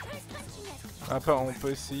 Après, on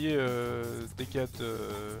peut essayer dégâts de...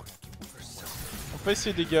 On peut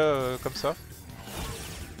essayer dégâts comme ça.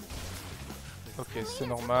 Ok, c'est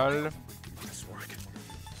normal.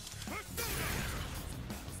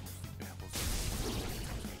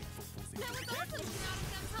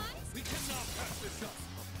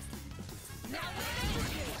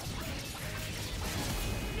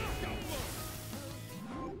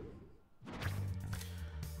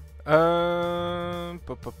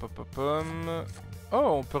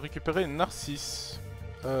 Oh, on peut récupérer Narcisse.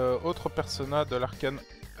 Autre persona de l'arcane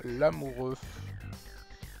l'amoureux.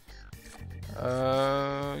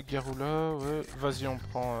 Garula, ouais. Vas-y, on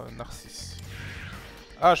prend Narcisse.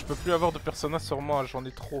 Ah, je peux plus avoir de personas sur moi, j'en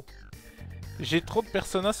ai trop. J'ai trop de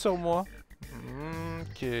personas sur moi.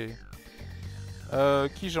 Ok.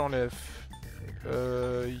 Qui j'enlève?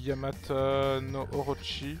 Yamata no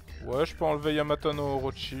Orochi. Ouais, je peux enlever Yamata no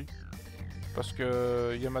Orochi. Parce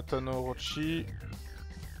que Yamata no Orochi...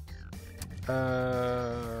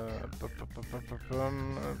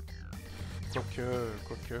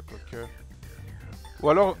 Quoique... Ou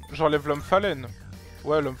alors, j'enlève l'homme phalène.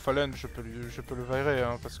 Ouais, l'homme phalène, je peux le virer,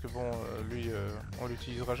 hein, parce que bon, lui, on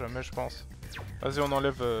l'utilisera jamais, je pense. Vas-y, on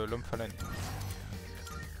enlève l'homme phalène.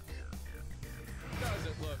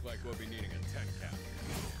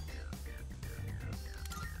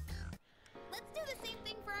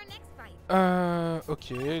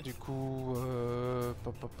 Ok, du coup,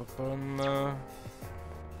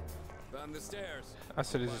 ah,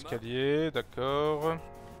 c'est les escaliers, d'accord.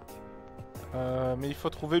 Mais il faut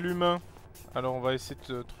trouver l'humain. Alors, on va essayer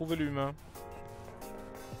de trouver l'humain.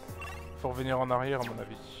 Faut revenir en arrière, à mon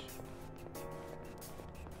avis.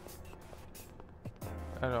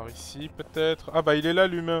 Alors, ici, peut-être. Ah, bah, il est là,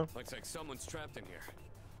 l'humain.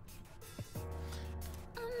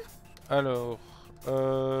 Alors,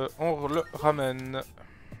 on le ramène.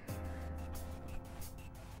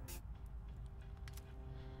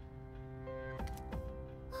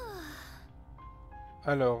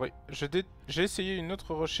 Alors, j'ai essayé une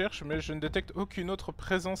autre recherche, mais je ne détecte aucune autre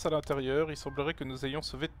présence à l'intérieur. Il semblerait que nous ayons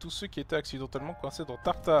sauvé tous ceux qui étaient accidentellement coincés dans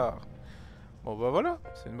Tartare. Bon bah voilà,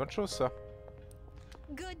 c'est une bonne chose ça.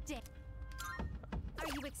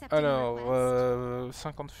 Alors,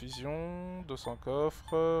 50 fusions, 200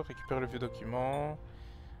 coffres, récupérer le vieux document.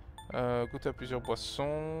 Goûter à plusieurs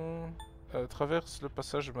boissons. Traverse le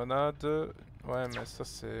passage Monades. Ouais, mais ça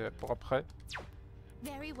c'est pour après.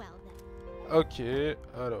 Very well then. Ok,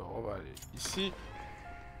 alors on va aller ici.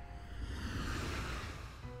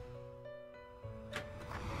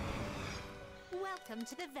 Welcome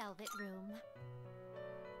to the Velvet Room.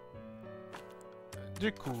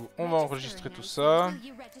 Du coup, on va enregistrer tout ça. Will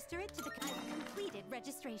you register it to the I've completed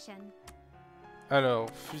registration. Alors,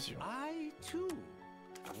 fusion. I too.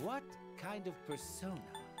 What kind of persona?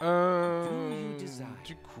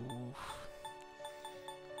 Du coup...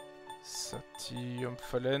 Sati,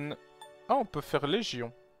 Omphalen... Ah, on peut faire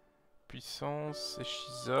Légion. Puissance,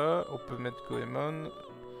 Eshiza, on peut mettre Goemon.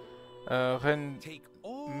 Ren... Take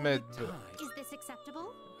all Med. the time. Is this acceptable?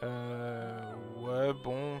 Ouais,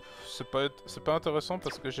 bon... C'est pas intéressant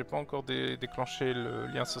parce que j'ai pas encore déclenché le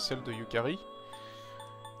lien social de Yukari.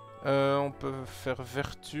 On peut faire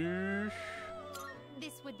Vertu...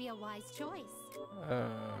 This would be a wise choice.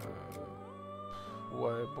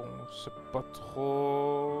 Ouais, bon, c'est pas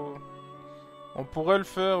trop... On pourrait le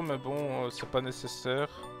faire, mais bon, c'est pas nécessaire.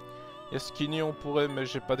 Et Skinny, on pourrait, mais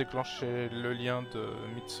j'ai pas déclenché le lien de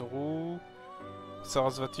Mitsuru.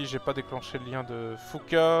 Sarasvati, j'ai pas déclenché le lien de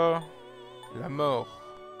Fuka. La mort.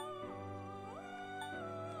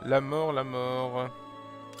 La mort, la mort.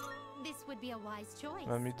 This would be a wise choice.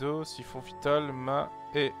 Mamido, Siphon Vital, Ma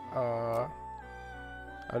et A.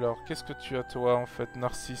 Alors, qu'est-ce que tu as toi en fait,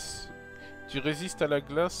 Narcisse? Tu résistes à la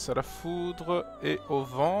glace, à la foudre et au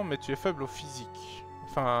vent, mais tu es faible au physique.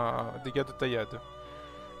 Enfin, dégâts de taillade.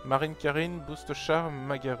 Marine Karine, boost charme,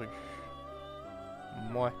 Magaru.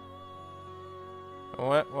 Ouais.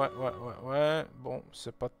 Ouais. Bon,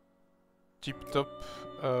 c'est pas tip top.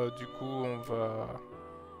 Du coup, on va...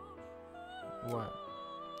 Ouais.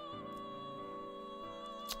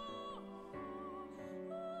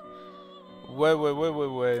 Ouais.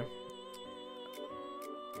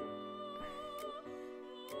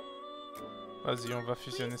 Vas-y, on va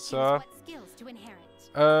fusionner Please choose ça. what skills to inherit.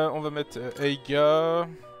 On va mettre Eiga.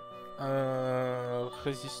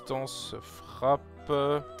 Résistance frappe.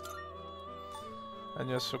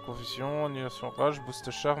 Annulation confusion, annulation rage,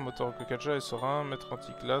 boost charme, moteur Kokaja et serein, maître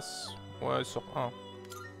anti-glace. Ouais, sort 1.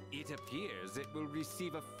 It appears it will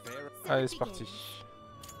receive a fair. Allez, c'est parti.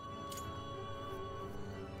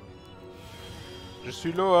 Je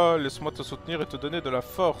suis Loa, laisse-moi te soutenir et te donner de la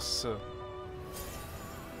force.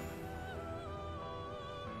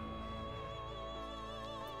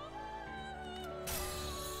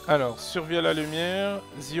 Alors, survie à la lumière,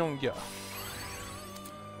 Zionga.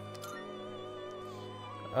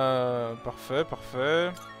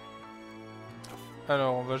 Parfait.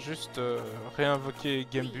 Alors, on va juste réinvoquer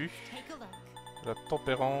Gembu. Take a look. La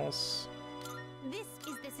tempérance. Is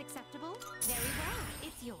this acceptable? Very well.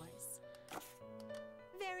 It's yours.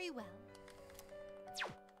 Very well.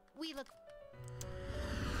 We look.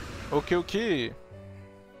 Ok.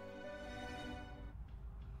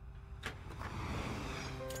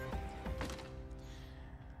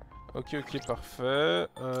 Ok, parfait.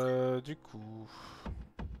 Du coup,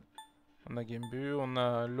 on a Gembu, on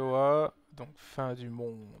a Loa, donc fin du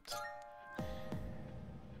monde.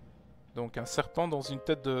 Donc un serpent dans une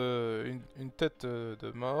tête de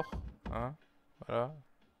de mort, hein, voilà.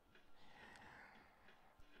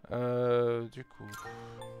 Du coup,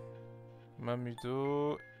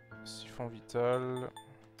 Mamudo, siphon vital.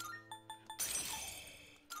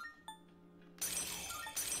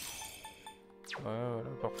 Ouais, voilà,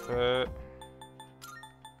 parfait.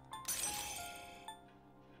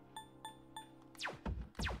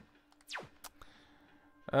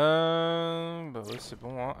 Bah ouais, c'est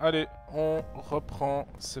bon, hein. Allez, on reprend,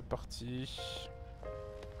 c'est parti.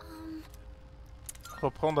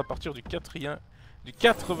 Reprendre à partir du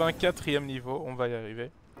 84e niveau, on va y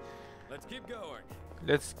arriver. Let's keep going.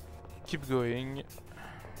 Let's keep going.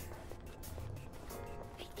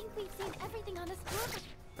 I think we've seen everything on this floor.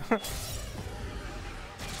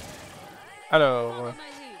 Alors,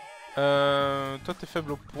 toi t'es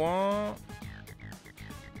faible au point.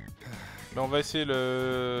 Mais on va essayer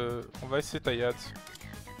Taillade.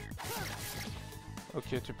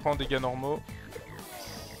 Ok, tu prends des dégâts normaux.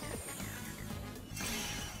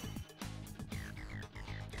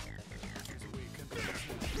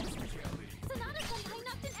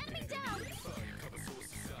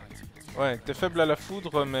 Ouais, t'es faible à la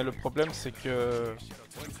foudre, mais le problème c'est que...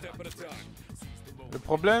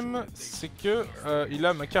 il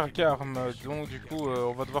a ma arme, donc du coup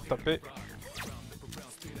on va devoir taper.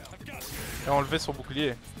 Et enlever son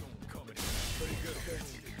bouclier.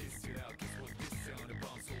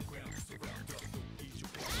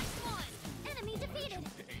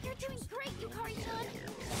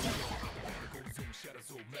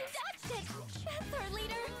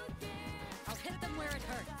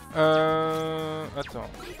 Attends.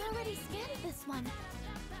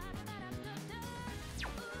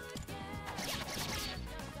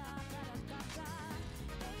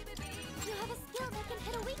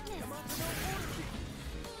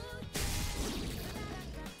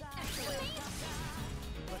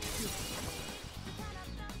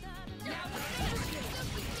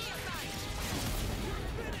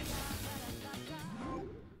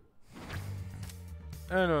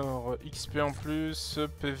 Alors, XP en plus,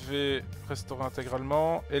 PV restauré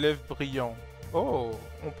intégralement, élève brillant. Oh,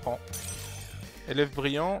 on prend. Élève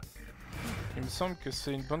brillant, il me semble que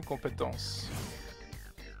c'est une bonne compétence.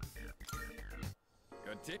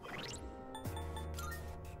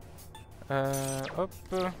 Hop.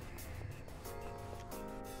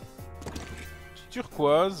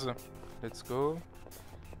 Turquoise. Let's go.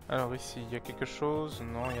 Alors ici, il y a quelque chose?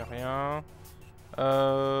 Non, il n'y a rien.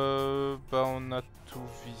 Bah on a tout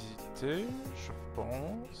visité, je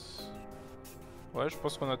pense. Ouais, je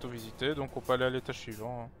pense qu'on a tout visité, donc on peut aller à l'étage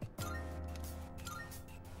suivant.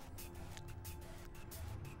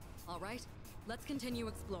 Alright, let's continue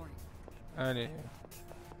exploring. Allez.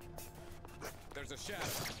 There's a shadow.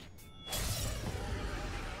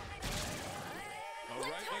 All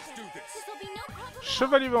right, let's do this.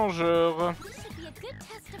 Chevalier vengeur.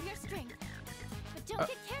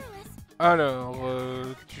 Alors,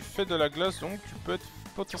 tu fais de la glace, donc tu peux être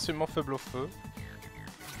potentiellement faible au feu.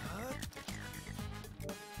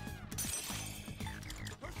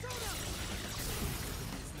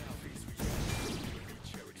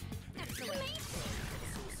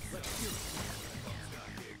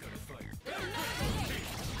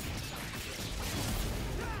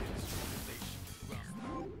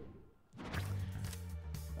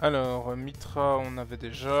 Alors, Mitra, on avait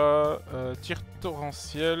déjà. Tir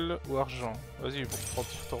torrentiel ou argent? Vas-y, bon, prends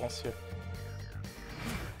tir torrentiel.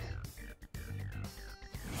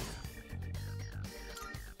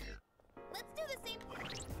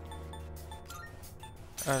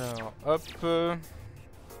 Alors, hop.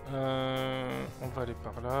 On va aller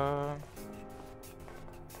par là.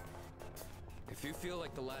 If you feel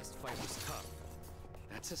like the last fight was tough,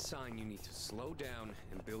 that's a sign you need to slow down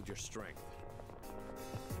and build your strength.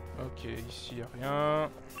 Ok, ici y a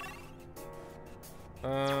rien.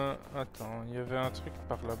 Attends, il y avait un truc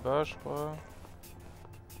par là-bas, je crois.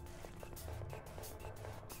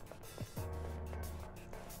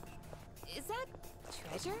 Is that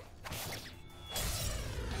treasure?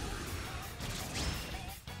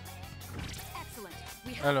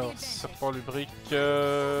 Alors, serpent lubrique,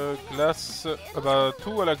 glace, bah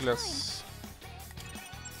tout à la glace.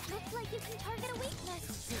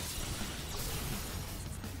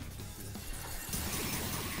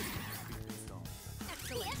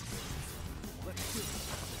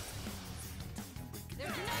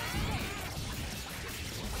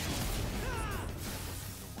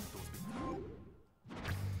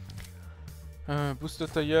 Boost de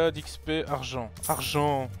taillade, XP, argent.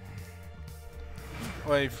 Argent!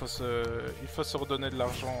 Ouais, il faut se redonner de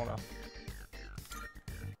l'argent là.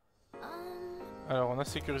 Alors, on a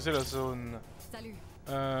sécurisé la zone. Salut.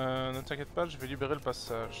 Ne t'inquiète pas, je vais libérer le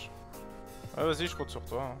passage. Ah, vas-y, je compte sur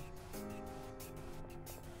toi.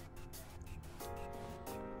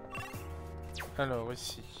 Alors,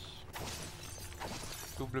 ici.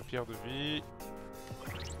 Double pierre de vie.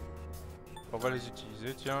 On va les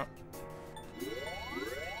utiliser, tiens.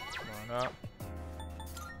 Voilà.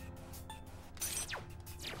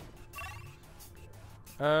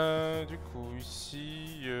 Du coup,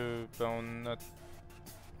 ici, ben on a...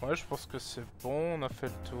 Ouais, je pense que c'est bon, on a fait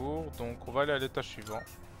le tour, donc on va aller à l'étage suivant.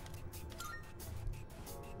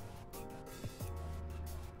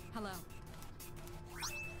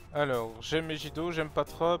 Alors, j'aime Egido, j'aime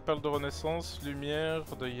Patra, perle de renaissance, lumière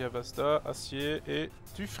de Yabasta, acier et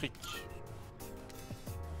du fric.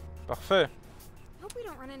 Parfait.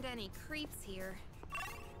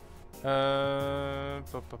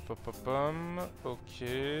 Ok,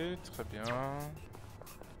 très bien.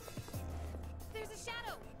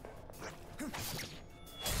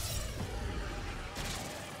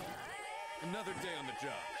 Another day on the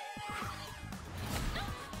job.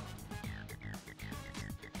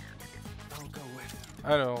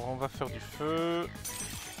 Alors, on va faire du feu.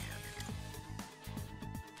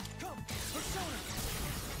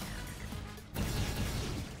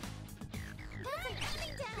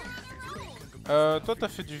 Toi t'as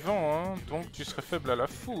fait du vent, hein, donc tu serais faible à la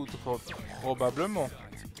foudre, probablement.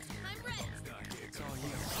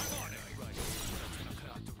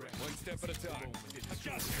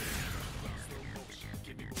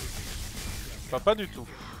 Pas du tout.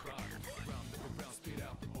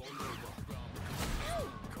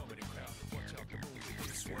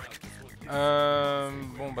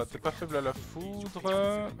 Bon bah t'es pas faible à la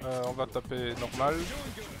foudre, on va taper normal.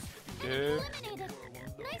 Ok. Eliminated.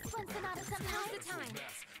 Nice one, Sonata. Now's the time.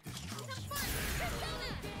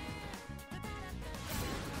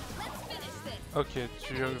 Let's finish this. Ok,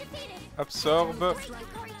 tu absorbes.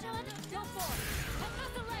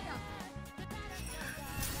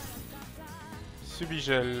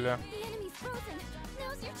 Subigel. The enemy's frozen.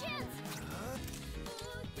 Now's your chance.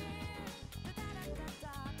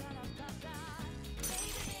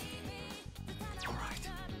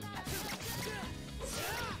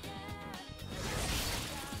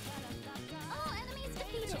 All enemies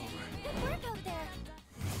defeated. Good work out there.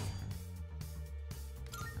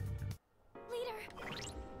 Leader.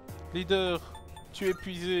 Leader, tu es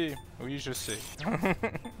épuisé. Oui, je sais.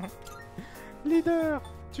 Leader,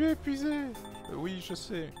 tu es épuisé. Oui, je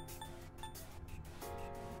sais.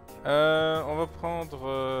 On va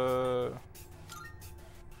prendre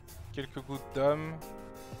quelques gouttes d'âme.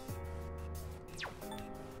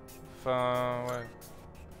 Enfin, ouais.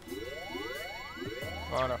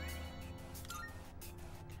 Voilà.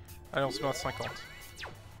 Allez, on se met à 50.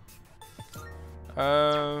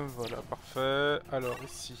 Voilà, parfait. Alors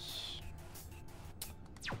ici,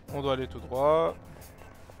 on doit aller tout droit.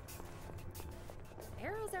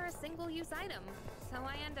 Arrows are a single-use item, so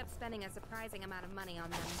I end up spending a surprising amount of money on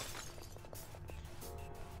them.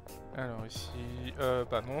 Alors ici,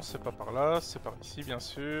 bah non, c'est pas par là, c'est par ici bien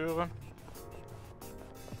sûr.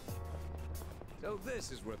 So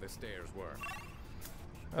this is where the stairs were.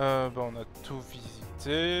 Bah on a tout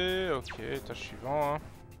visité. Ok, tâche suivante.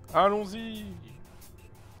 Hein. Allons-y.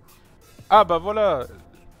 Ah bah voilà,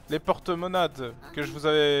 les portes monades que je vous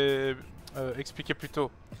avais expliqué plus tôt.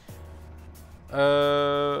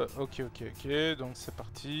 Ok, donc c'est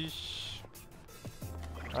parti.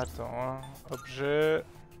 Attends, hein. Objet.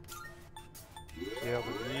 Pierre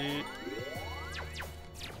de vie.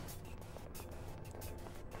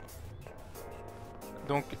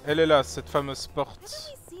 Donc elle est là, cette fameuse porte. Haven't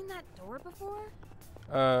we seen that door before?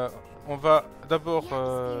 On va d'abord The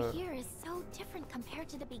atmosphere here is so different compared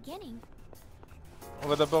to the beginning. on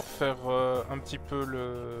va d'abord faire un petit peu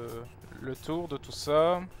le tour de tout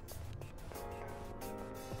ça.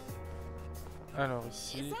 Alors Is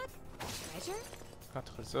ici, that treasure? un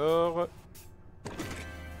trésor.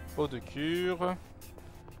 Eau de cure.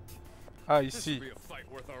 Ah This ici, will be a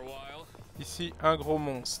fight worth our while. ici un gros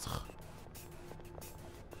monstre.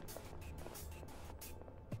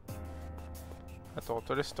 Attends, on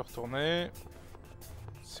te laisse te retourner.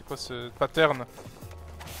 C'est quoi ce pattern?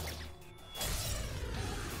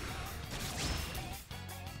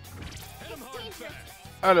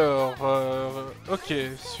 Alors, ok,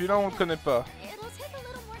 celui-là on le connaît pas. It'll take a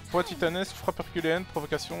little more time. Poids titanesque, frappe herculéenne,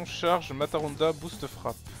 provocation, charge, Matarunda, boost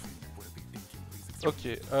frappe. Ok,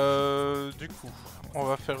 du coup, on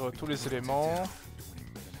va faire tous les éléments.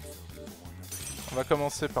 On va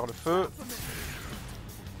commencer par le feu.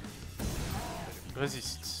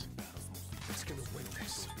 Résiste.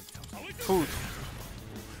 Foudre.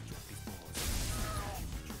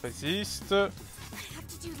 Résiste. I have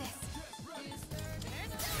to do this.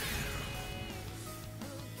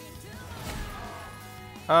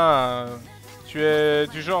 Ah, tu es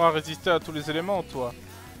du genre à résister à tous les éléments, toi.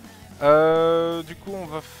 Du coup, on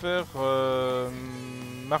va faire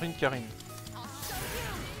Marine Karine.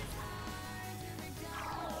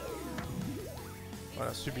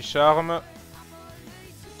 Voilà, subit charme.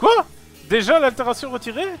 Quoi? Déjà l'altération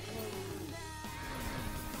retirée?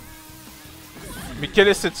 Mais quelle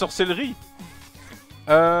est cette sorcellerie?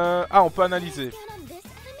 Ah, on peut analyser. Scan on this enemy?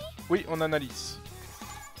 Oui, on analyse.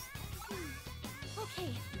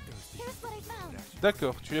 Okay, here's what I found.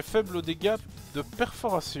 D'accord, tu es faible aux dégâts de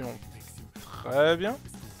perforation. Très bien.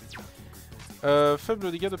 Faible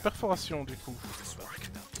aux dégâts de perforation, du coup.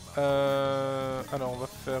 Alors, on va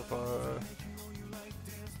faire...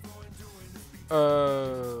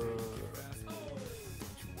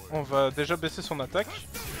 on va déjà baisser son attaque.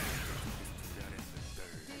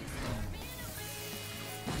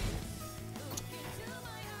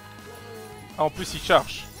 Ah, en plus, il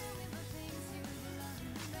charge.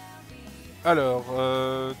 Alors,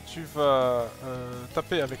 tu vas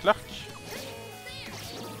taper avec l'arc.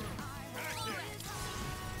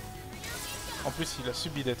 En plus, il a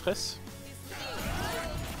subi détresse.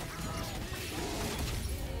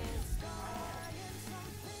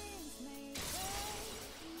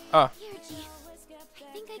 Ah, Here, G. I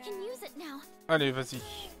think I can use it now. allez, vas-y.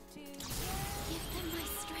 Give them my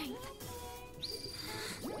strength.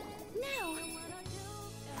 Now.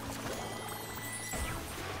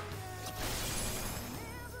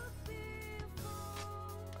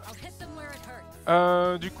 I'll hit them where it hurts.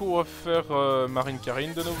 Du coup, on va faire Marine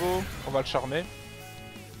Karine de nouveau. On va le charmer.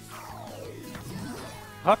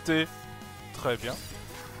 Raté. Très bien.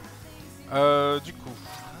 Du coup,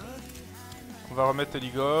 on va remettre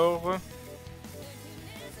Eligor.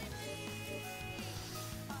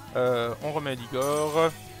 On remet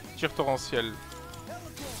Eligor. Tir torrentiel.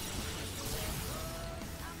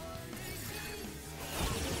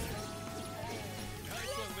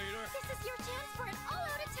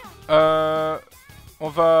 On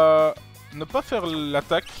va ne pas faire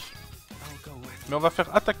l'attaque, mais on va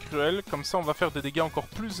faire attaque cruelle, comme ça on va faire des dégâts encore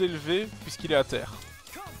plus élevés puisqu'il est à terre.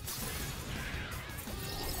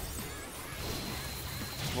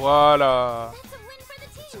 Voilà.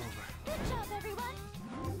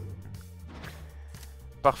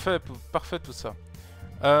 Parfait, parfait tout ça.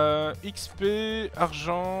 XP,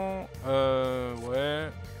 argent, ouais.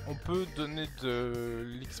 On peut donner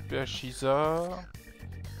de l'XP à Shiza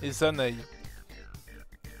et Zanaï.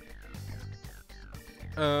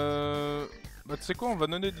 Bah tu sais quoi, on va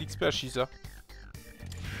donner de l'XP à Shiza.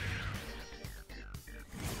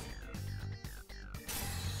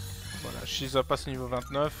 Voilà, Shiza passe niveau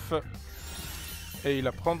 29. Et il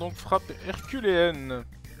apprend donc frappe herculéenne.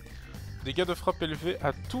 Dégâts de frappe élevés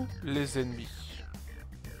à tous les ennemis.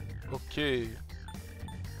 Ok. Dégâts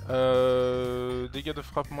de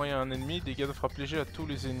frappe moyen à un ennemi, dégâts de frappe léger à tous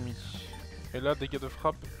les ennemis. Et là, dégâts de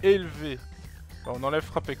frappe élevés. Alors, on enlève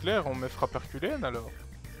frappe éclair, on met frappe herculéenne alors.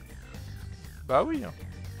 Bah oui, hein.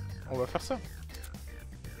 On va faire ça.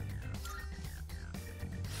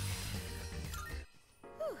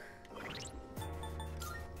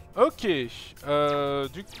 Ok, du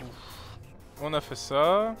coup, on a fait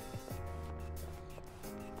ça.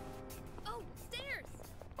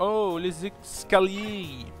 Oh, les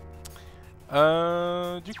escaliers.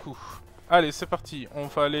 Du coup, allez, c'est parti. On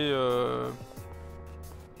va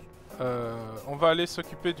aller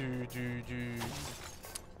s'occuper du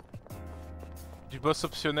boss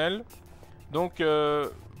optionnel. Donc,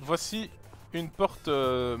 voici une porte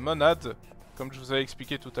monade, comme je vous avais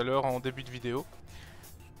expliqué tout à l'heure en début de vidéo.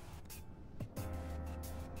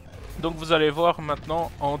 Donc vous allez voir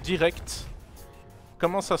maintenant en direct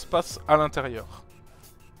comment ça se passe à l'intérieur.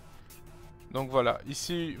 Donc voilà,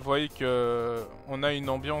 ici vous voyez que on a une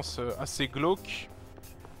ambiance assez glauque.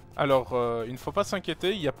 Alors il ne faut pas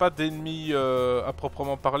s'inquiéter, il n'y a pas d'ennemis à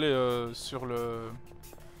proprement parler sur le...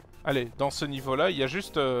 Allez, dans ce niveau là, il y a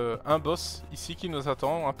juste un boss ici qui nous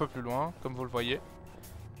attend un peu plus loin, comme vous le voyez.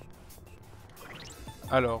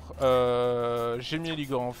 Alors, j'ai mis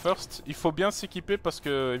Eligor en first. Il faut bien s'équiper parce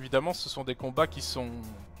que, évidemment, ce sont des combats qui sont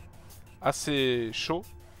assez chauds.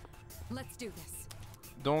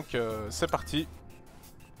 Donc, c'est parti.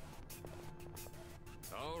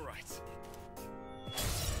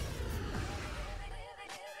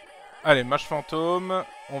 Allez, mage fantôme.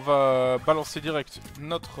 On va balancer direct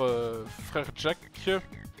notre frère Jack. «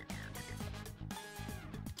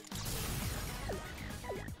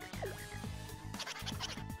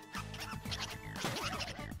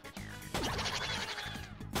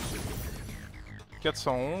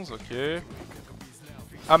 411, ok.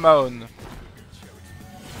 Amaon.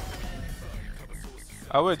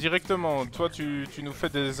 Ah ouais, directement. Toi, tu nous fais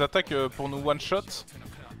des attaques pour nous one-shot.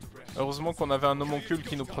 Heureusement qu'on avait un homoncule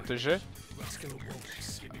qui nous protégeait.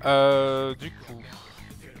 Du coup,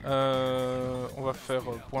 on va faire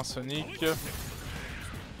point sonique.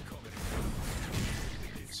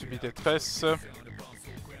 Subit détresse.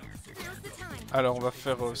 Alors, on va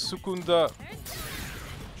faire Sukunda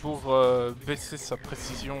pour baisser sa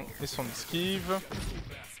précision et son esquive.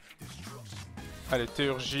 Allez,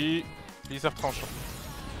 théurgie, blizzard tranchant.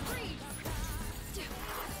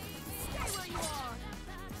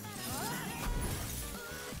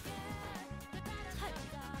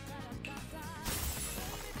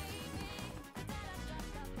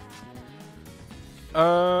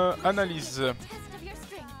 Analyse.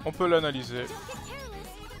 On peut l'analyser.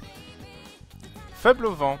 Faible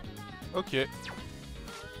au vent. Ok.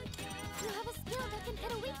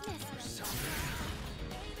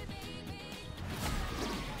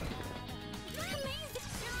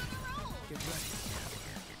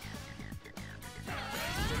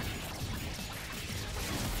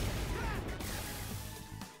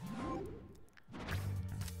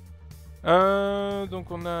 Donc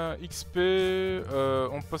on a XP,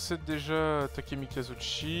 on possède déjà Takemi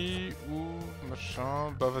Kazuchi ou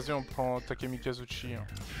machin. Bah vas-y, on prend Takemi Kazuchi. Hein.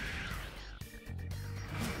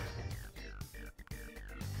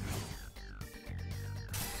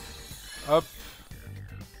 Hop.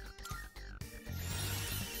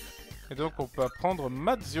 Et donc on peut apprendre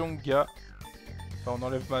Mazionga. Enfin on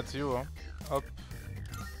enlève Mazio, hein. Hop.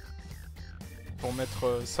 pour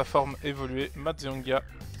mettre sa forme évoluée, Mazionga.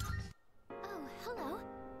 Oh, hello.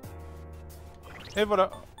 Et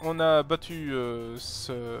voilà, on a battu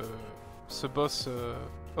ce boss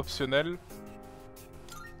optionnel.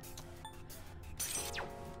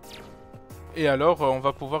 Et alors, on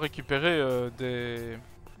va pouvoir récupérer des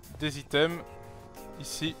items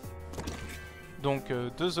ici. Donc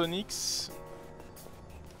 2 onyx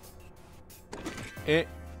et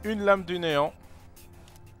une lame du néant.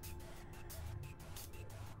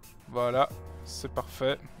 Voilà, c'est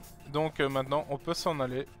parfait. Donc maintenant, on peut s'en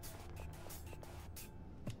aller.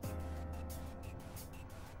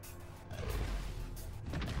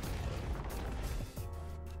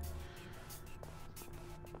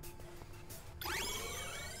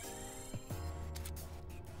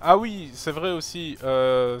 Ah oui, c'est vrai aussi,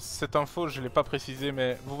 cette info je ne l'ai pas précisé,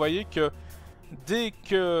 mais vous voyez que dès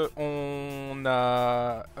que on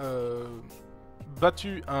a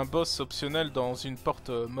battu un boss optionnel dans une porte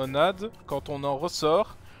monade, quand on en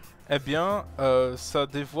ressort, eh bien ça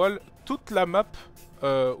dévoile toute la map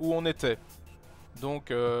où on était.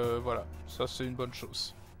 Donc voilà, ça c'est une bonne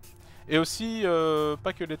chose. Et aussi,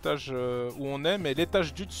 pas que l'étage où on est, mais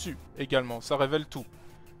l'étage du dessus également, ça révèle tout.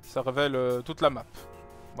 Ça révèle toute la map.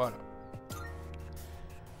 Voilà.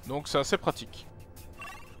 Donc c'est assez pratique.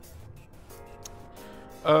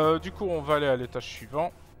 Du coup, on va aller à l'étage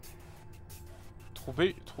suivant.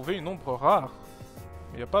 Trouver une ombre rare.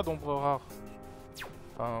 Il n'y a pas d'ombre rare.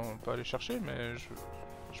 Enfin, on peut aller chercher, mais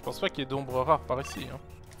je pense pas qu'il y ait d'ombre rare par ici. Hein.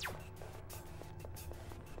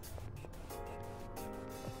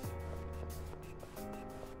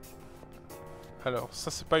 Alors, ça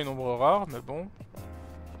c'est pas une ombre rare, mais bon.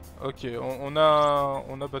 Ok, on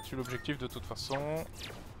a battu l'objectif de toute façon.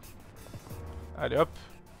 Allez hop.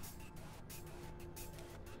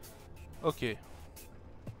 Ok.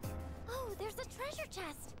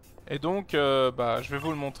 Et donc, bah, je vais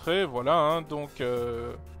vous le montrer, voilà. Hein, donc,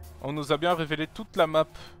 on nous a bien révélé toute la map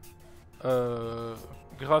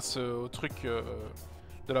grâce au truc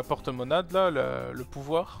de la porte monade, là, le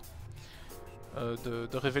pouvoir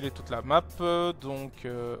de révéler toute la map. Donc,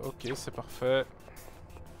 ok, c'est parfait.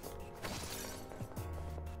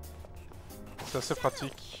 C'est assez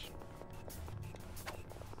pratique.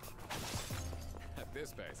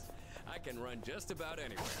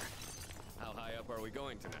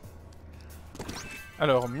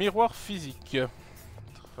 Alors, miroir physique.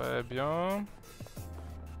 Très bien.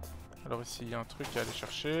 Alors ici, il y a un truc à aller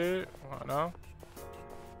chercher. Voilà.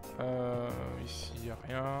 Ici, il n'y a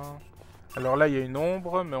rien. Alors là, il y a une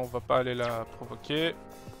ombre, mais on va pas aller la provoquer.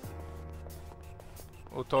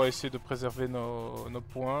 Autant essayer de préserver nos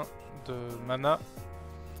points de mana.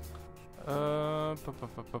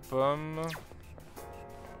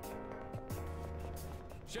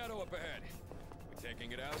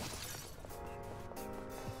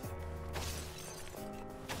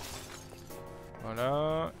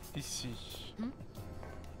 Voilà, ici.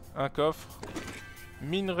 Un coffre.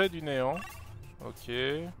 Minerai du néant. Ok.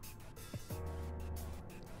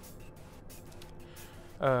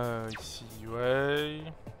 Ici, ouais.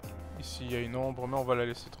 Ici, il y a une ombre, mais on va la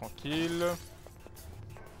laisser tranquille.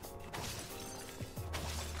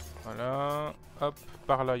 Voilà. Hop,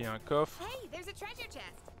 par là, il y a un coffre.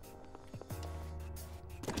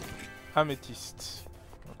 Améthyste.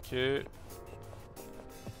 Ok.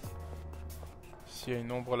 Ici, il y a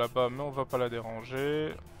une ombre là-bas, mais on va pas la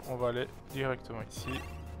déranger. On va aller directement ici.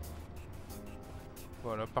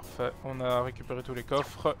 Voilà, parfait. On a récupéré tous les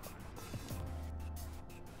coffres.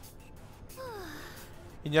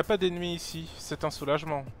 Il n'y a pas d'ennemis ici, c'est un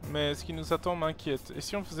soulagement. Mais ce qui nous attend m'inquiète. Et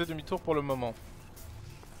si on faisait demi-tour pour le moment?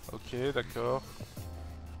 Ok, d'accord.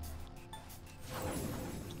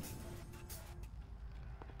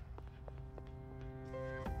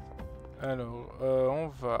 Alors, on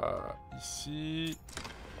va ici.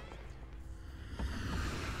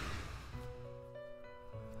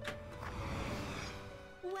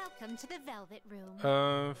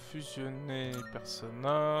 Fusionner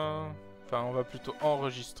Persona. Enfin, on va plutôt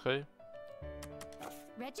enregistrer.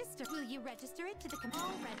 Register. Will you register it to the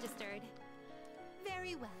all registered?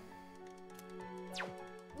 Very well.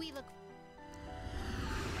 We look.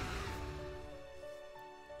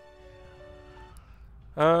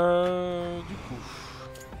 Du coup,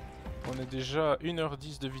 on est déjà à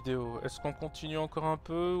 1h10 de vidéo. Est-ce qu'on continue encore un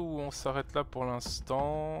peu ou on s'arrête là pour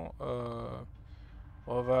l'instant?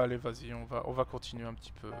 On va aller, vas-y, on va continuer un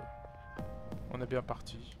petit peu. On est bien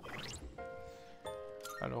parti.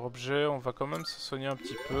 Alors objet, on va quand même se soigner un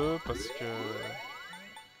petit peu parce que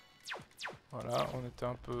voilà, on était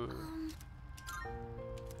un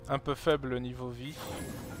peu faible niveau vie.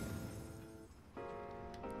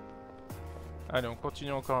 Allez, on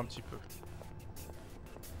continue encore un petit peu.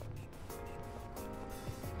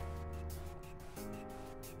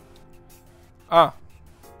 Ah!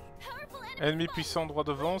 Ennemi puissant droit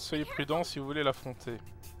devant, soyez prudent si vous voulez l'affronter.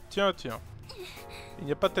 Tiens, tiens. Il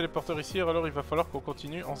n'y a pas de téléporteur ici, alors il va falloir qu'on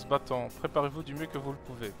continue en se battant. Préparez-vous du mieux que vous le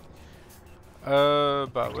pouvez.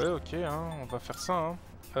 Bah ouais, ok, hein, on va faire ça. Hein.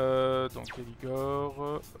 Donc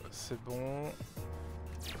Eligor, c'est bon.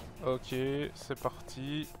 Ok, c'est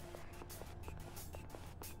parti.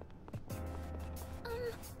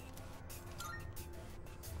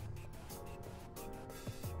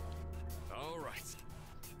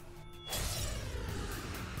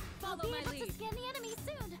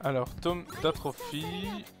 Alors, tome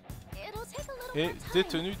d'atrophie et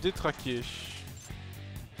détenu détraqué.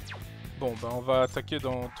 Bon, bah on va attaquer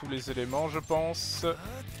dans tous les éléments, je pense.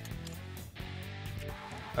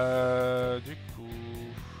 Du coup...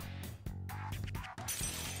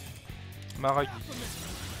 Maragi.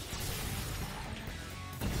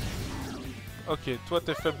 Ok, toi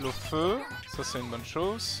t'es faible au feu, ça c'est une bonne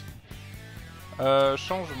chose.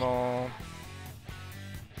 Changement...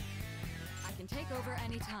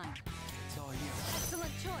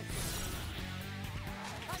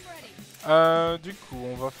 Du coup,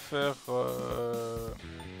 on va faire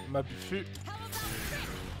ma buffu.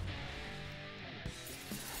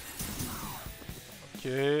 Ok.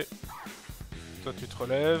 Toi, tu te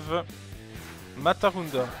relèves.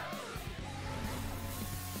 Matarunda.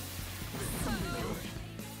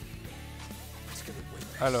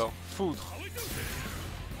 Alors, foudre.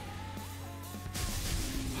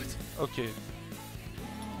 Ok.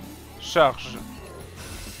 Charge.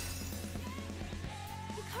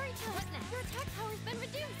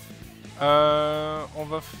 On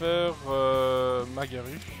va faire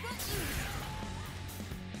Magaru.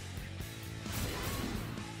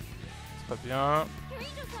 Très bien.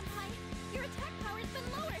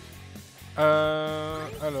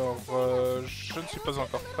 Alors, je ne suis pas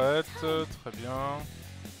encore prête. Très bien.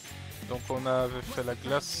 Donc on avait fait la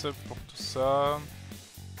glace pour tout ça.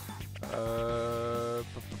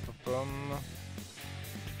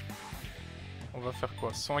 On va faire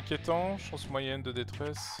quoi? Son inquiétant, chance moyenne de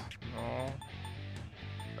détresse. Non.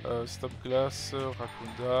 Stop glace,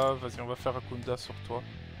 Rakunda. Vas-y, on va faire Rakunda sur toi.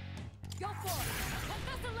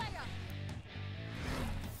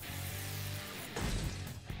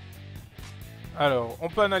 Alors, on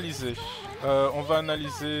peut analyser. On va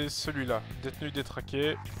analyser celui-là. Détenu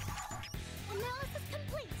détraqué.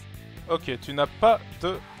 Ok, tu n'as pas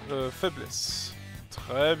de faiblesse.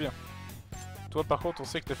 Très bien. Toi, par contre, on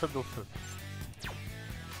sait que tu es faible au feu.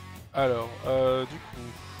 Alors, du coup...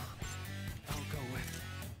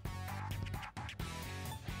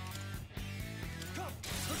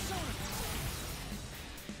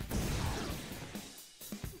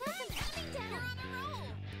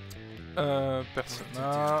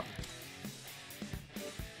 Persona...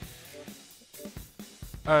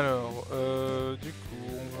 Alors, du coup,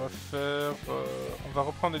 on va faire... on va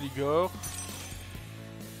reprendre Eligor.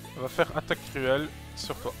 On va faire attaque cruelle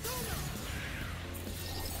sur toi.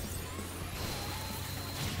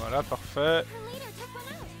 Voilà, parfait.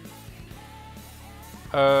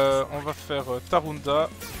 On va faire Tarunda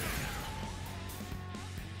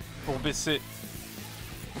pour baisser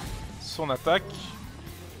son attaque.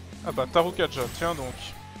 Ah bah Tarukaja, tiens donc.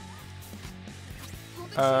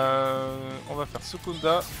 On va faire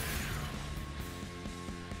Sukunda.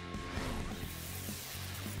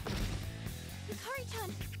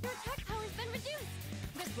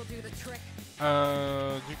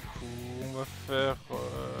 Du coup, on va faire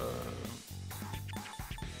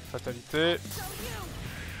Fatalité.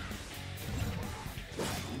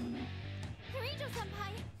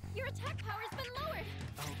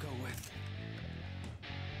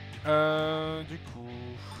 Du coup,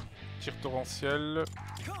 tir torrentiel.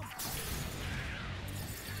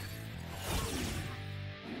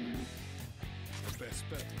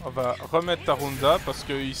 On va remettre Tarunda parce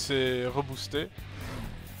qu'il s'est reboosté.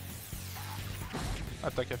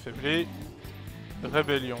 Attaque affaiblie.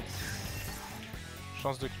 Rébellion.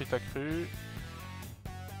 Chance de crit accrue.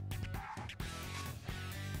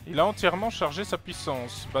 Il a entièrement chargé sa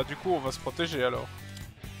puissance. Bah du coup on va se protéger alors.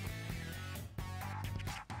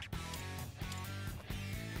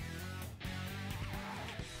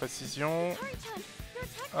 Précision.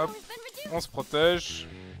 Hop. On se protège.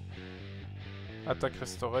 Attaque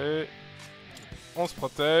restaurée. On se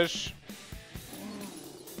protège.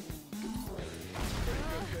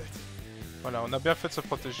 Voilà, on a bien fait de se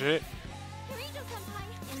protéger.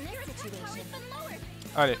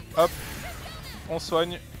 Allez, hop. On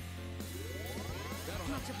soigne.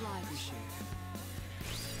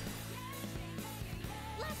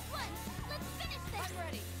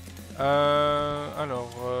 Alors...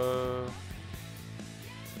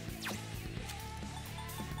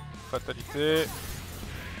 Fatalité.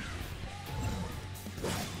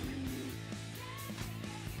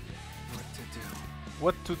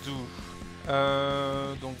 What to do.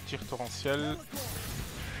 Donc tir torrentiel.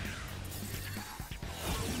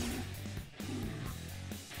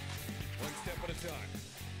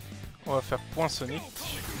 On va faire point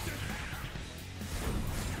sonique.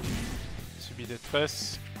 Subit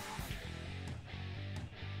détresse.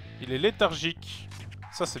 Il est léthargique.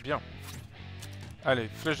 Ça c'est bien. Allez,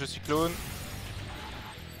 flèche de cyclone.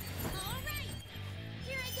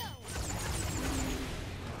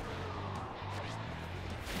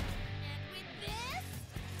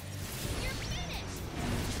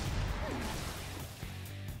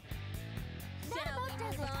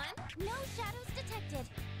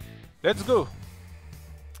 Let's go!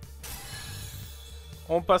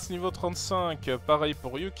 On passe niveau 35, pareil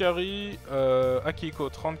pour Yukari, Akiko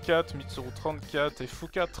 34, Mitsuru 34 et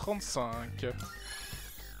Fuka 35.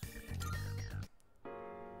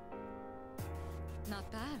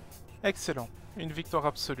 Excellent, une victoire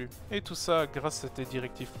absolue. Et tout ça grâce à tes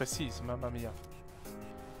directives précises, mamma mia.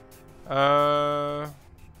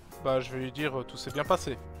 Bah je vais lui dire tout s'est bien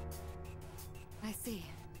passé.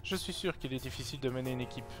 Je suis sûr qu'il est difficile de mener une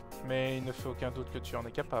équipe, mais il ne fait aucun doute que tu en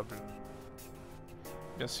es capable.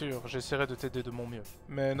 Bien sûr, j'essaierai de t'aider de mon mieux,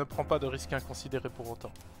 mais ne prends pas de risques inconsidérés pour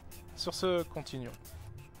autant. Sur ce, continuons.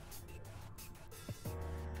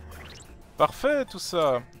 Parfait tout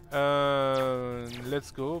ça.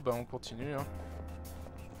 Let's go, bah on continue. Hein.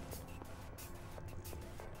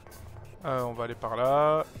 On va aller par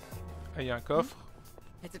là. Et il y a un coffre.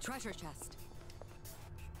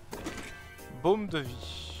 Baume de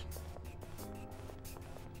vie.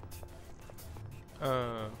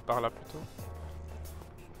 Par là plutôt.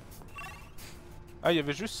 Ah, il y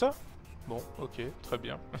avait juste ça? Bon, ok, très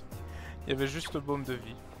bien. Il y avait juste le baume de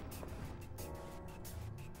vie.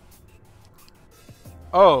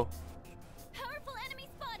 Oh!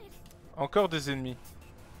 Encore des ennemis.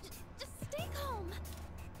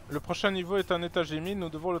 Le prochain niveau est un étage limite, nous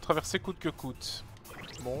devons le traverser coûte que coûte.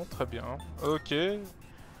 Bon, très bien. Ok.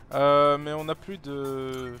 Mais on n'a plus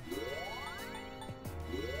de...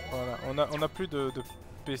 Voilà, on a plus de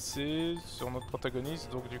PC sur notre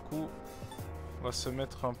protagoniste, donc du coup, on va se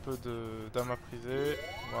mettre un peu d'âme à priser.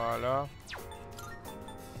 Voilà.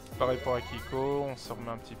 Pareil pour Akiko, on se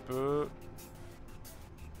remet un petit peu.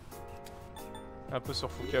 Un peu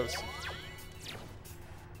sur Fuka aussi.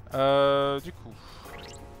 Du coup,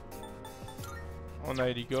 on a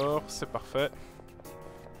Eligor, c'est parfait.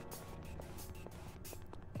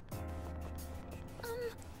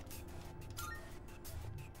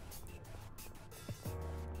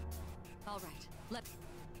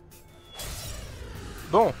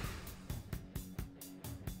 Bon.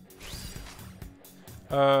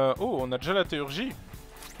 Oh, on a déjà la théurgie.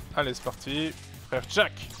 Allez, c'est parti. Frère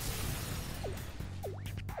Jack.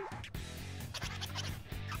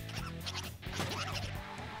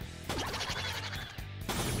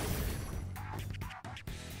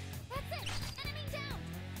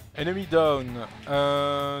 Enemy down.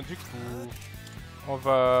 Du coup, on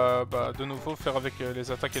va de nouveau faire avec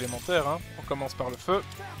les attaques élémentaires. Hein. On commence par le feu.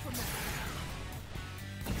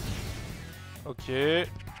 Ok.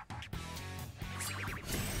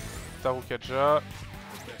 Tarukaja.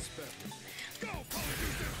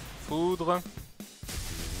 Foudre.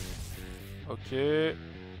 Ok.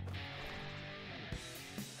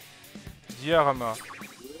 Diarama.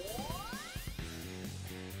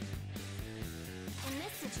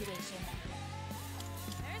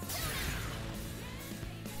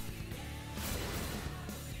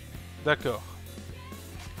 D'accord.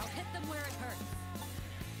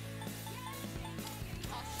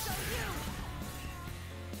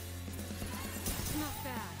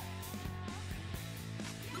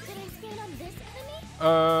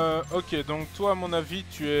 Ok, donc toi à mon avis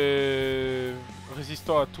tu es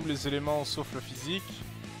résistant à tous les éléments sauf le physique.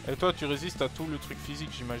 Et toi tu résistes à tout le truc physique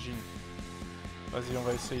j'imagine. Vas-y on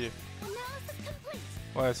va essayer.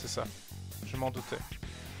 Ouais c'est ça. Je m'en doutais.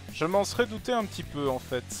 Je m'en serais douté un petit peu en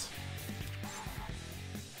fait.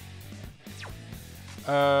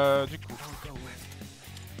 Du coup.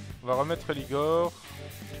 On va remettre Eligor.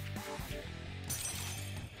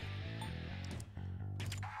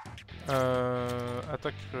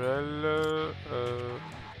 Attaque cruelle.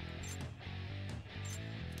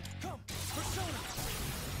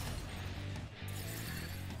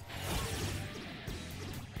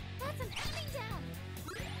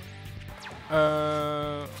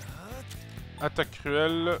 Attaque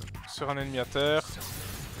cruelle sur un ennemi à terre.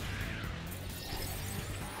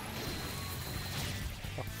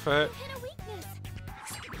 Parfait. Hit a weakness.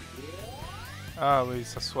 Ah oui,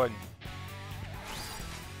 ça soigne.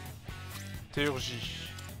 Théurgie.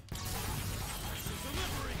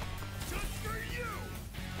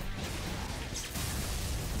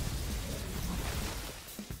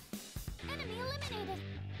 Enemy eliminated.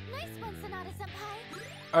 Nice one, Sonata-senpai.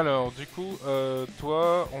 Alors, du coup,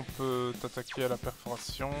 toi, on peut t'attaquer à la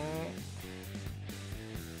perforation.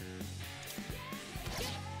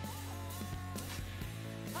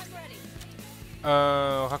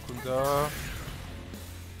 Rakunda.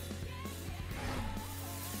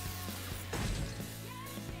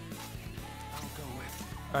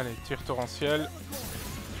 Allez, tir torrentiel.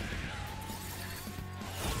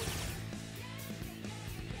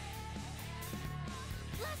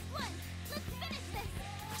 Last one. Let's finish this.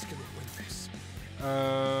 Let's gonna win this.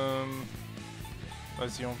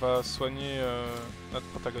 Vas-y, on va soigner notre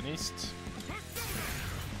protagoniste.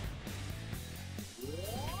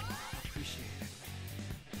 Appreciate it.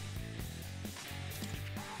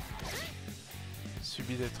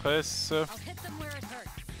 Subit détresse. I'll hit them where it hurts.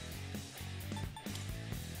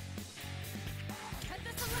 Cut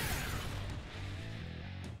this away.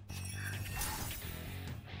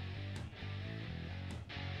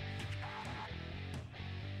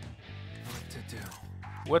 What to do?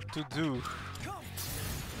 What to do?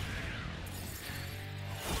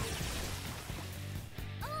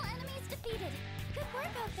 All enemies defeated. Good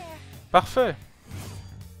work out there. Parfait.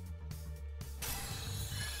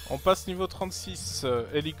 On passe niveau 36,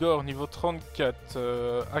 Eligor niveau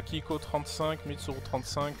 34, Akiko 35, Mitsuru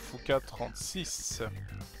 35, Fuka 36.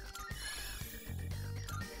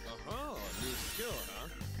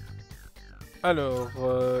 Alors,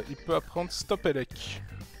 il peut apprendre Stop Elec.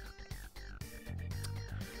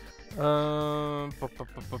 Ben,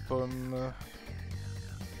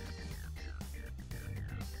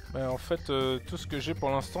 en fait, tout ce que j'ai pour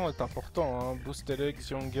l'instant est important. Hein. Boost Elec,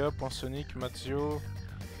 Zionga, Point Sonic, Mazio.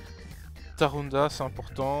 Tarunda, c'est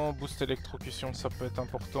important. Boost électrocution, ça peut être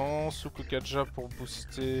important. Sukukaja pour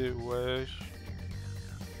booster, ouais.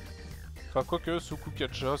 Enfin, quoique,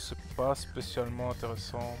 Sukukaja, c'est pas spécialement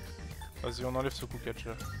intéressant. Vas-y, on enlève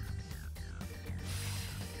Sukukaja.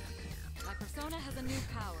 My persona has a new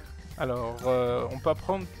power. Alors, on peut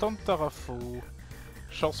apprendre Tantarafo.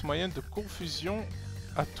 Chance moyenne de confusion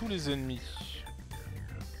à tous les ennemis.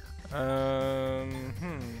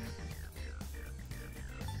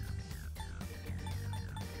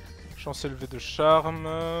 Chance élevée de charme,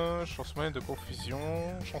 chance moyenne de confusion,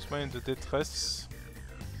 chance moyenne de détresse.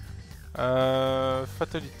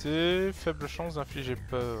 Fatalité, faible chance d'infliger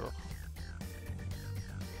peur.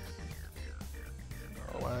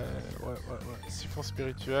 Ouais. Siphon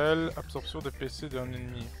spirituel, absorption de PC d'un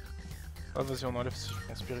ennemi. Ah vas-y, on enlève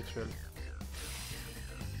siphon spirituel.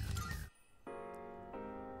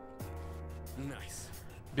 Nice.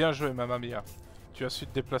 Bien joué, Mamma Mia. Tu as su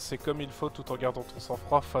te déplacer comme il faut tout en gardant ton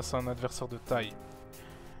sang-froid face à un adversaire de taille.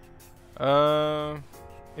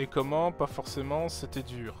 Et comment? Pas forcément, c'était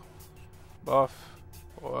dur. Bof.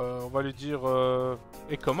 On va lui dire...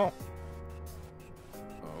 Et comment?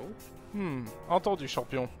 Entendu,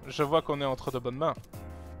 champion. Je vois qu'on est entre de bonnes mains.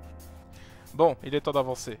 Bon, il est temps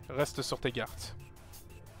d'avancer. Reste sur tes gardes.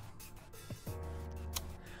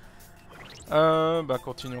 Bah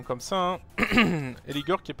continuons comme ça. Hein.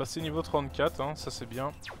 Eligor qui est passé niveau 34, hein, ça c'est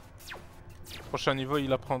bien. Prochain niveau,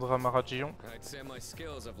 il apprendra Maragion. I'd say my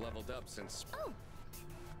skills have leveled up since.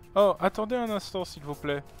 Oh, attendez un instant s'il vous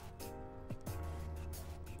plaît.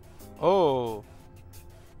 Oh.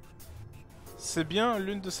 C'est bien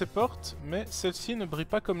l'une de ces portes, mais celle-ci ne brille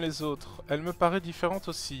pas comme les autres. Elle me paraît différente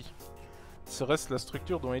aussi. Serait-ce la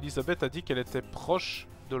structure dont Elisabeth a dit qu'elle était proche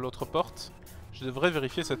de l'autre porte? Je devrais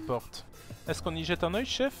vérifier cette porte. Est-ce qu'on y jette un œil,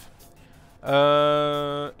 chef?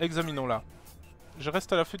 Examinons-la. Je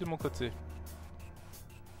reste à l'affût de mon côté.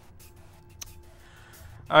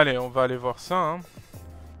 Allez, on va aller voir ça. Hein.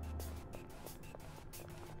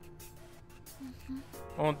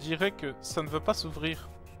 On dirait que ça ne veut pas s'ouvrir.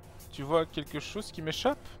 Tu vois quelque chose qui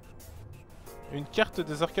m'échappe? Une carte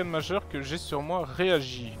des arcanes majeures que j'ai sur moi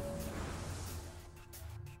réagit.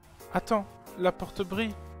 Attends, la porte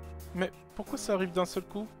brille. Mais pourquoi ça arrive d'un seul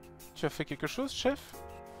coup? Tu as fait quelque chose, chef?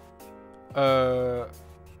 La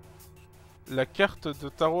carte de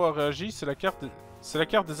tarot a réagi, c'est la carte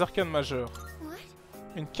des arcanes majeures. What?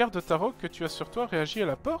 Une carte de tarot que tu as sur toi réagit à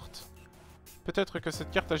la porte? Peut-être que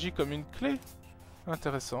cette carte agit comme une clé?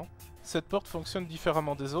 Intéressant. Cette porte fonctionne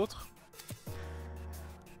différemment des autres.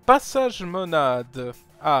 Passage monade.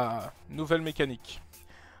 Ah, nouvelle mécanique.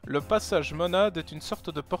 Le passage monade est une sorte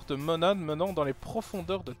de porte monade menant dans les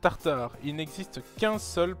profondeurs de Tartare. Il n'existe qu'un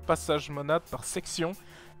seul passage monade par section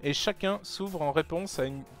et chacun s'ouvre en réponse à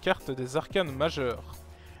une carte des arcanes majeures.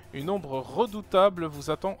 Une ombre redoutable vous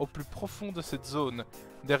attend au plus profond de cette zone.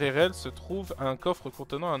 Derrière elle se trouve un coffre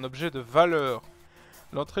contenant un objet de valeur.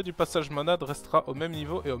 L'entrée du passage monade restera au même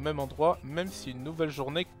niveau et au même endroit, même si une nouvelle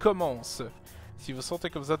journée commence. Si vous sentez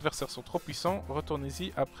que vos adversaires sont trop puissants,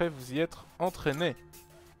 retournez-y après vous y être entraîné.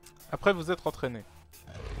 Après vous être entraîné.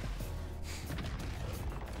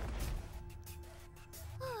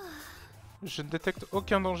 Je ne détecte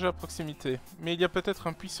aucun danger à proximité, mais il y a peut-être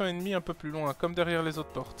un puissant ennemi un peu plus loin, comme derrière les autres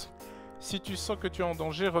portes. Si tu sens que tu es en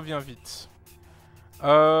danger, reviens vite.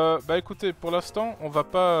 Bah écoutez, pour l'instant, on va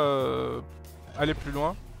pas aller plus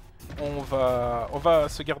loin. On va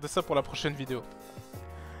se garder ça pour la prochaine vidéo.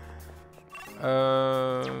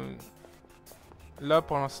 Là,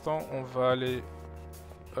 pour l'instant, on va aller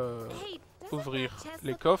ouvrir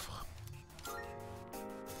les coffres.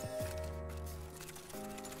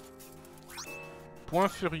 Point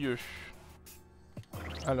furieux.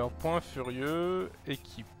 Alors, point furieux,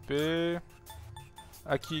 équipé.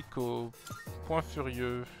 Akiko, point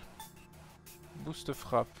furieux. Boost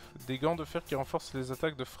frappe. Des gants de fer qui renforcent les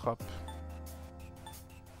attaques de frappe.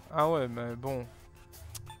 Ah ouais, mais bon.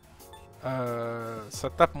 Ça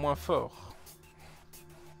tape moins fort.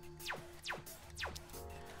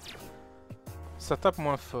 Ça tape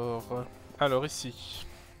moins fort. Alors ici.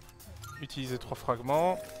 Utiliser 3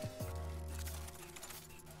 fragments.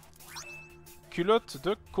 Culotte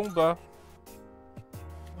de combat.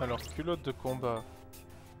 Alors, culotte de combat.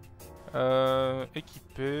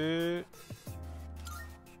 Équipé.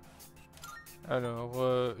 Alors,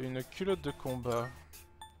 une culotte de combat.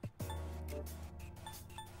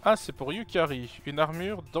 Ah, c'est pour Yukari. Une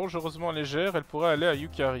armure dangereusement légère, elle pourrait aller à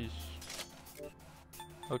Yukari.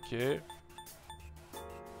 Ok. Ouais.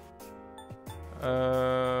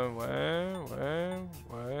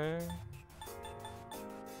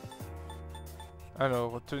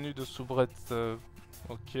 Alors, tenue de soubrette,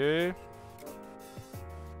 ok.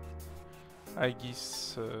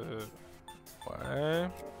 Aegis, ouais.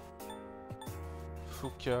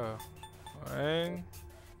 Fuka, ouais.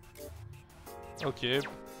 Ok,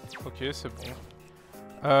 c'est bon.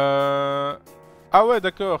 Ah ouais,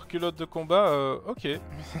 d'accord, culotte de combat, ok.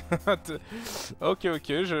 ok,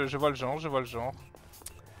 je vois le genre,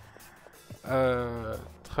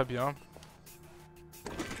 très bien.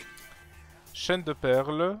 Chaîne de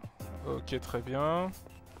perles. Ok, très bien.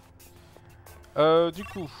 Du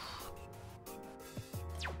coup...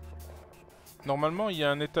 Normalement, il y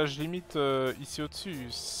a un étage limite ici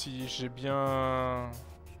au-dessus, si j'ai bien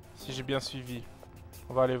suivi.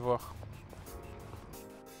 On va aller voir.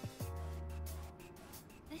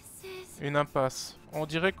 Une impasse. On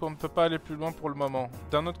dirait qu'on ne peut pas aller plus loin pour le moment.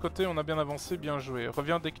 D'un autre côté, on a bien avancé, bien joué.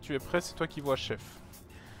 Reviens dès que tu es prêt, c'est toi qui vois, chef.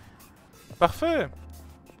 Parfait!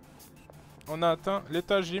 On a atteint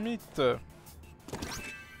l'étage limite.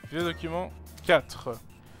 Vieux document 4.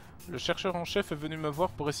 Le chercheur en chef est venu me voir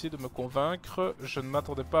pour essayer de me convaincre. Je ne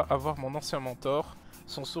m'attendais pas à voir mon ancien mentor.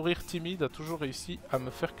 Son sourire timide a toujours réussi à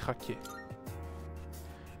me faire craquer.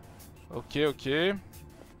 Ok.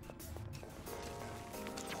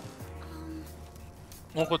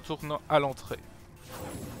 On retourne à l'entrée.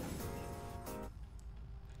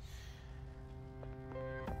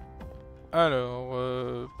 Alors,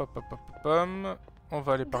 on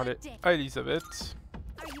va aller parler à Elisabeth.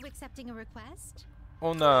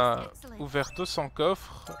 On a ouvert 200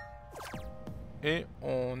 coffres et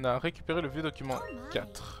on a récupéré le vieux document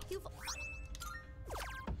 4.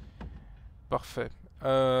 Parfait.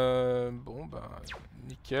 Bon, bah,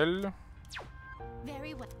 nickel.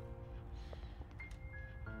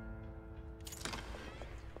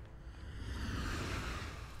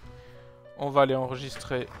 On va aller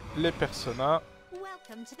enregistrer les personas.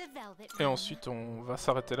 Et ensuite, on va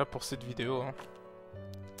s'arrêter là pour cette vidéo. Hein.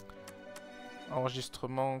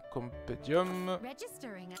 Enregistrement Compendium.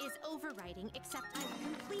 Registering is overriding except I've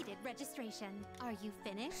completed registration. Are you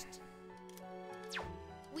finished?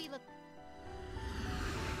 We look...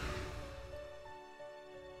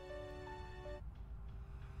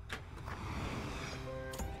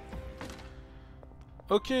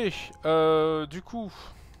 Ok, du coup,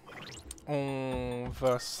 on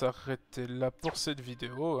va s'arrêter là pour cette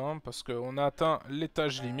vidéo, hein, parce qu'on a atteint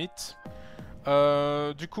l'étage limite.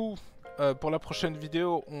 Du coup, pour la prochaine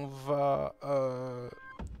vidéo, on va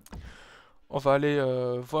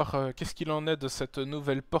aller voir qu'est-ce qu'il en est de cette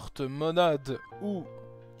nouvelle porte monade où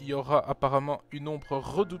il y aura apparemment une ombre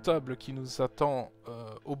redoutable qui nous attend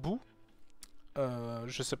au bout.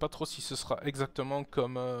 Je sais pas trop si ce sera exactement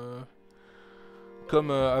comme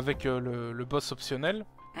avec le boss optionnel.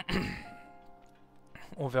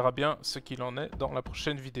 On verra bien ce qu'il en est dans la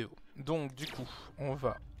prochaine vidéo. Donc du coup, on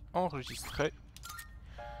va enregistrer.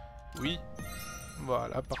 Oui,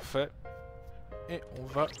 voilà, parfait. Et on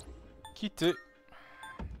va quitter.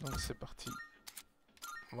 Donc c'est parti.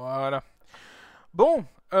 Voilà. Bon,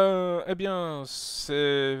 eh bien,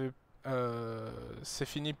 c'est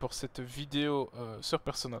fini pour cette vidéo sur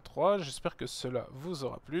Persona 3. J'espère que cela vous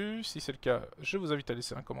aura plu. Si c'est le cas, je vous invite à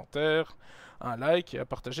laisser un commentaire, un like et à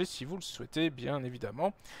partager si vous le souhaitez, bien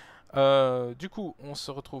évidemment. Du coup, on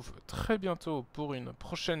se retrouve très bientôt pour une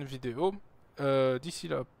prochaine vidéo. D'ici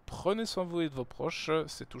là, prenez soin de vous et de vos proches.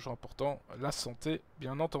 C'est toujours important, la santé,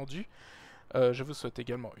 bien entendu. Je vous souhaite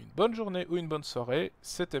également une bonne journée ou une bonne soirée.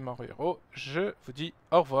 C'était Mario Hero. Je vous dis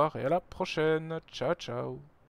au revoir et à la prochaine. Ciao, ciao.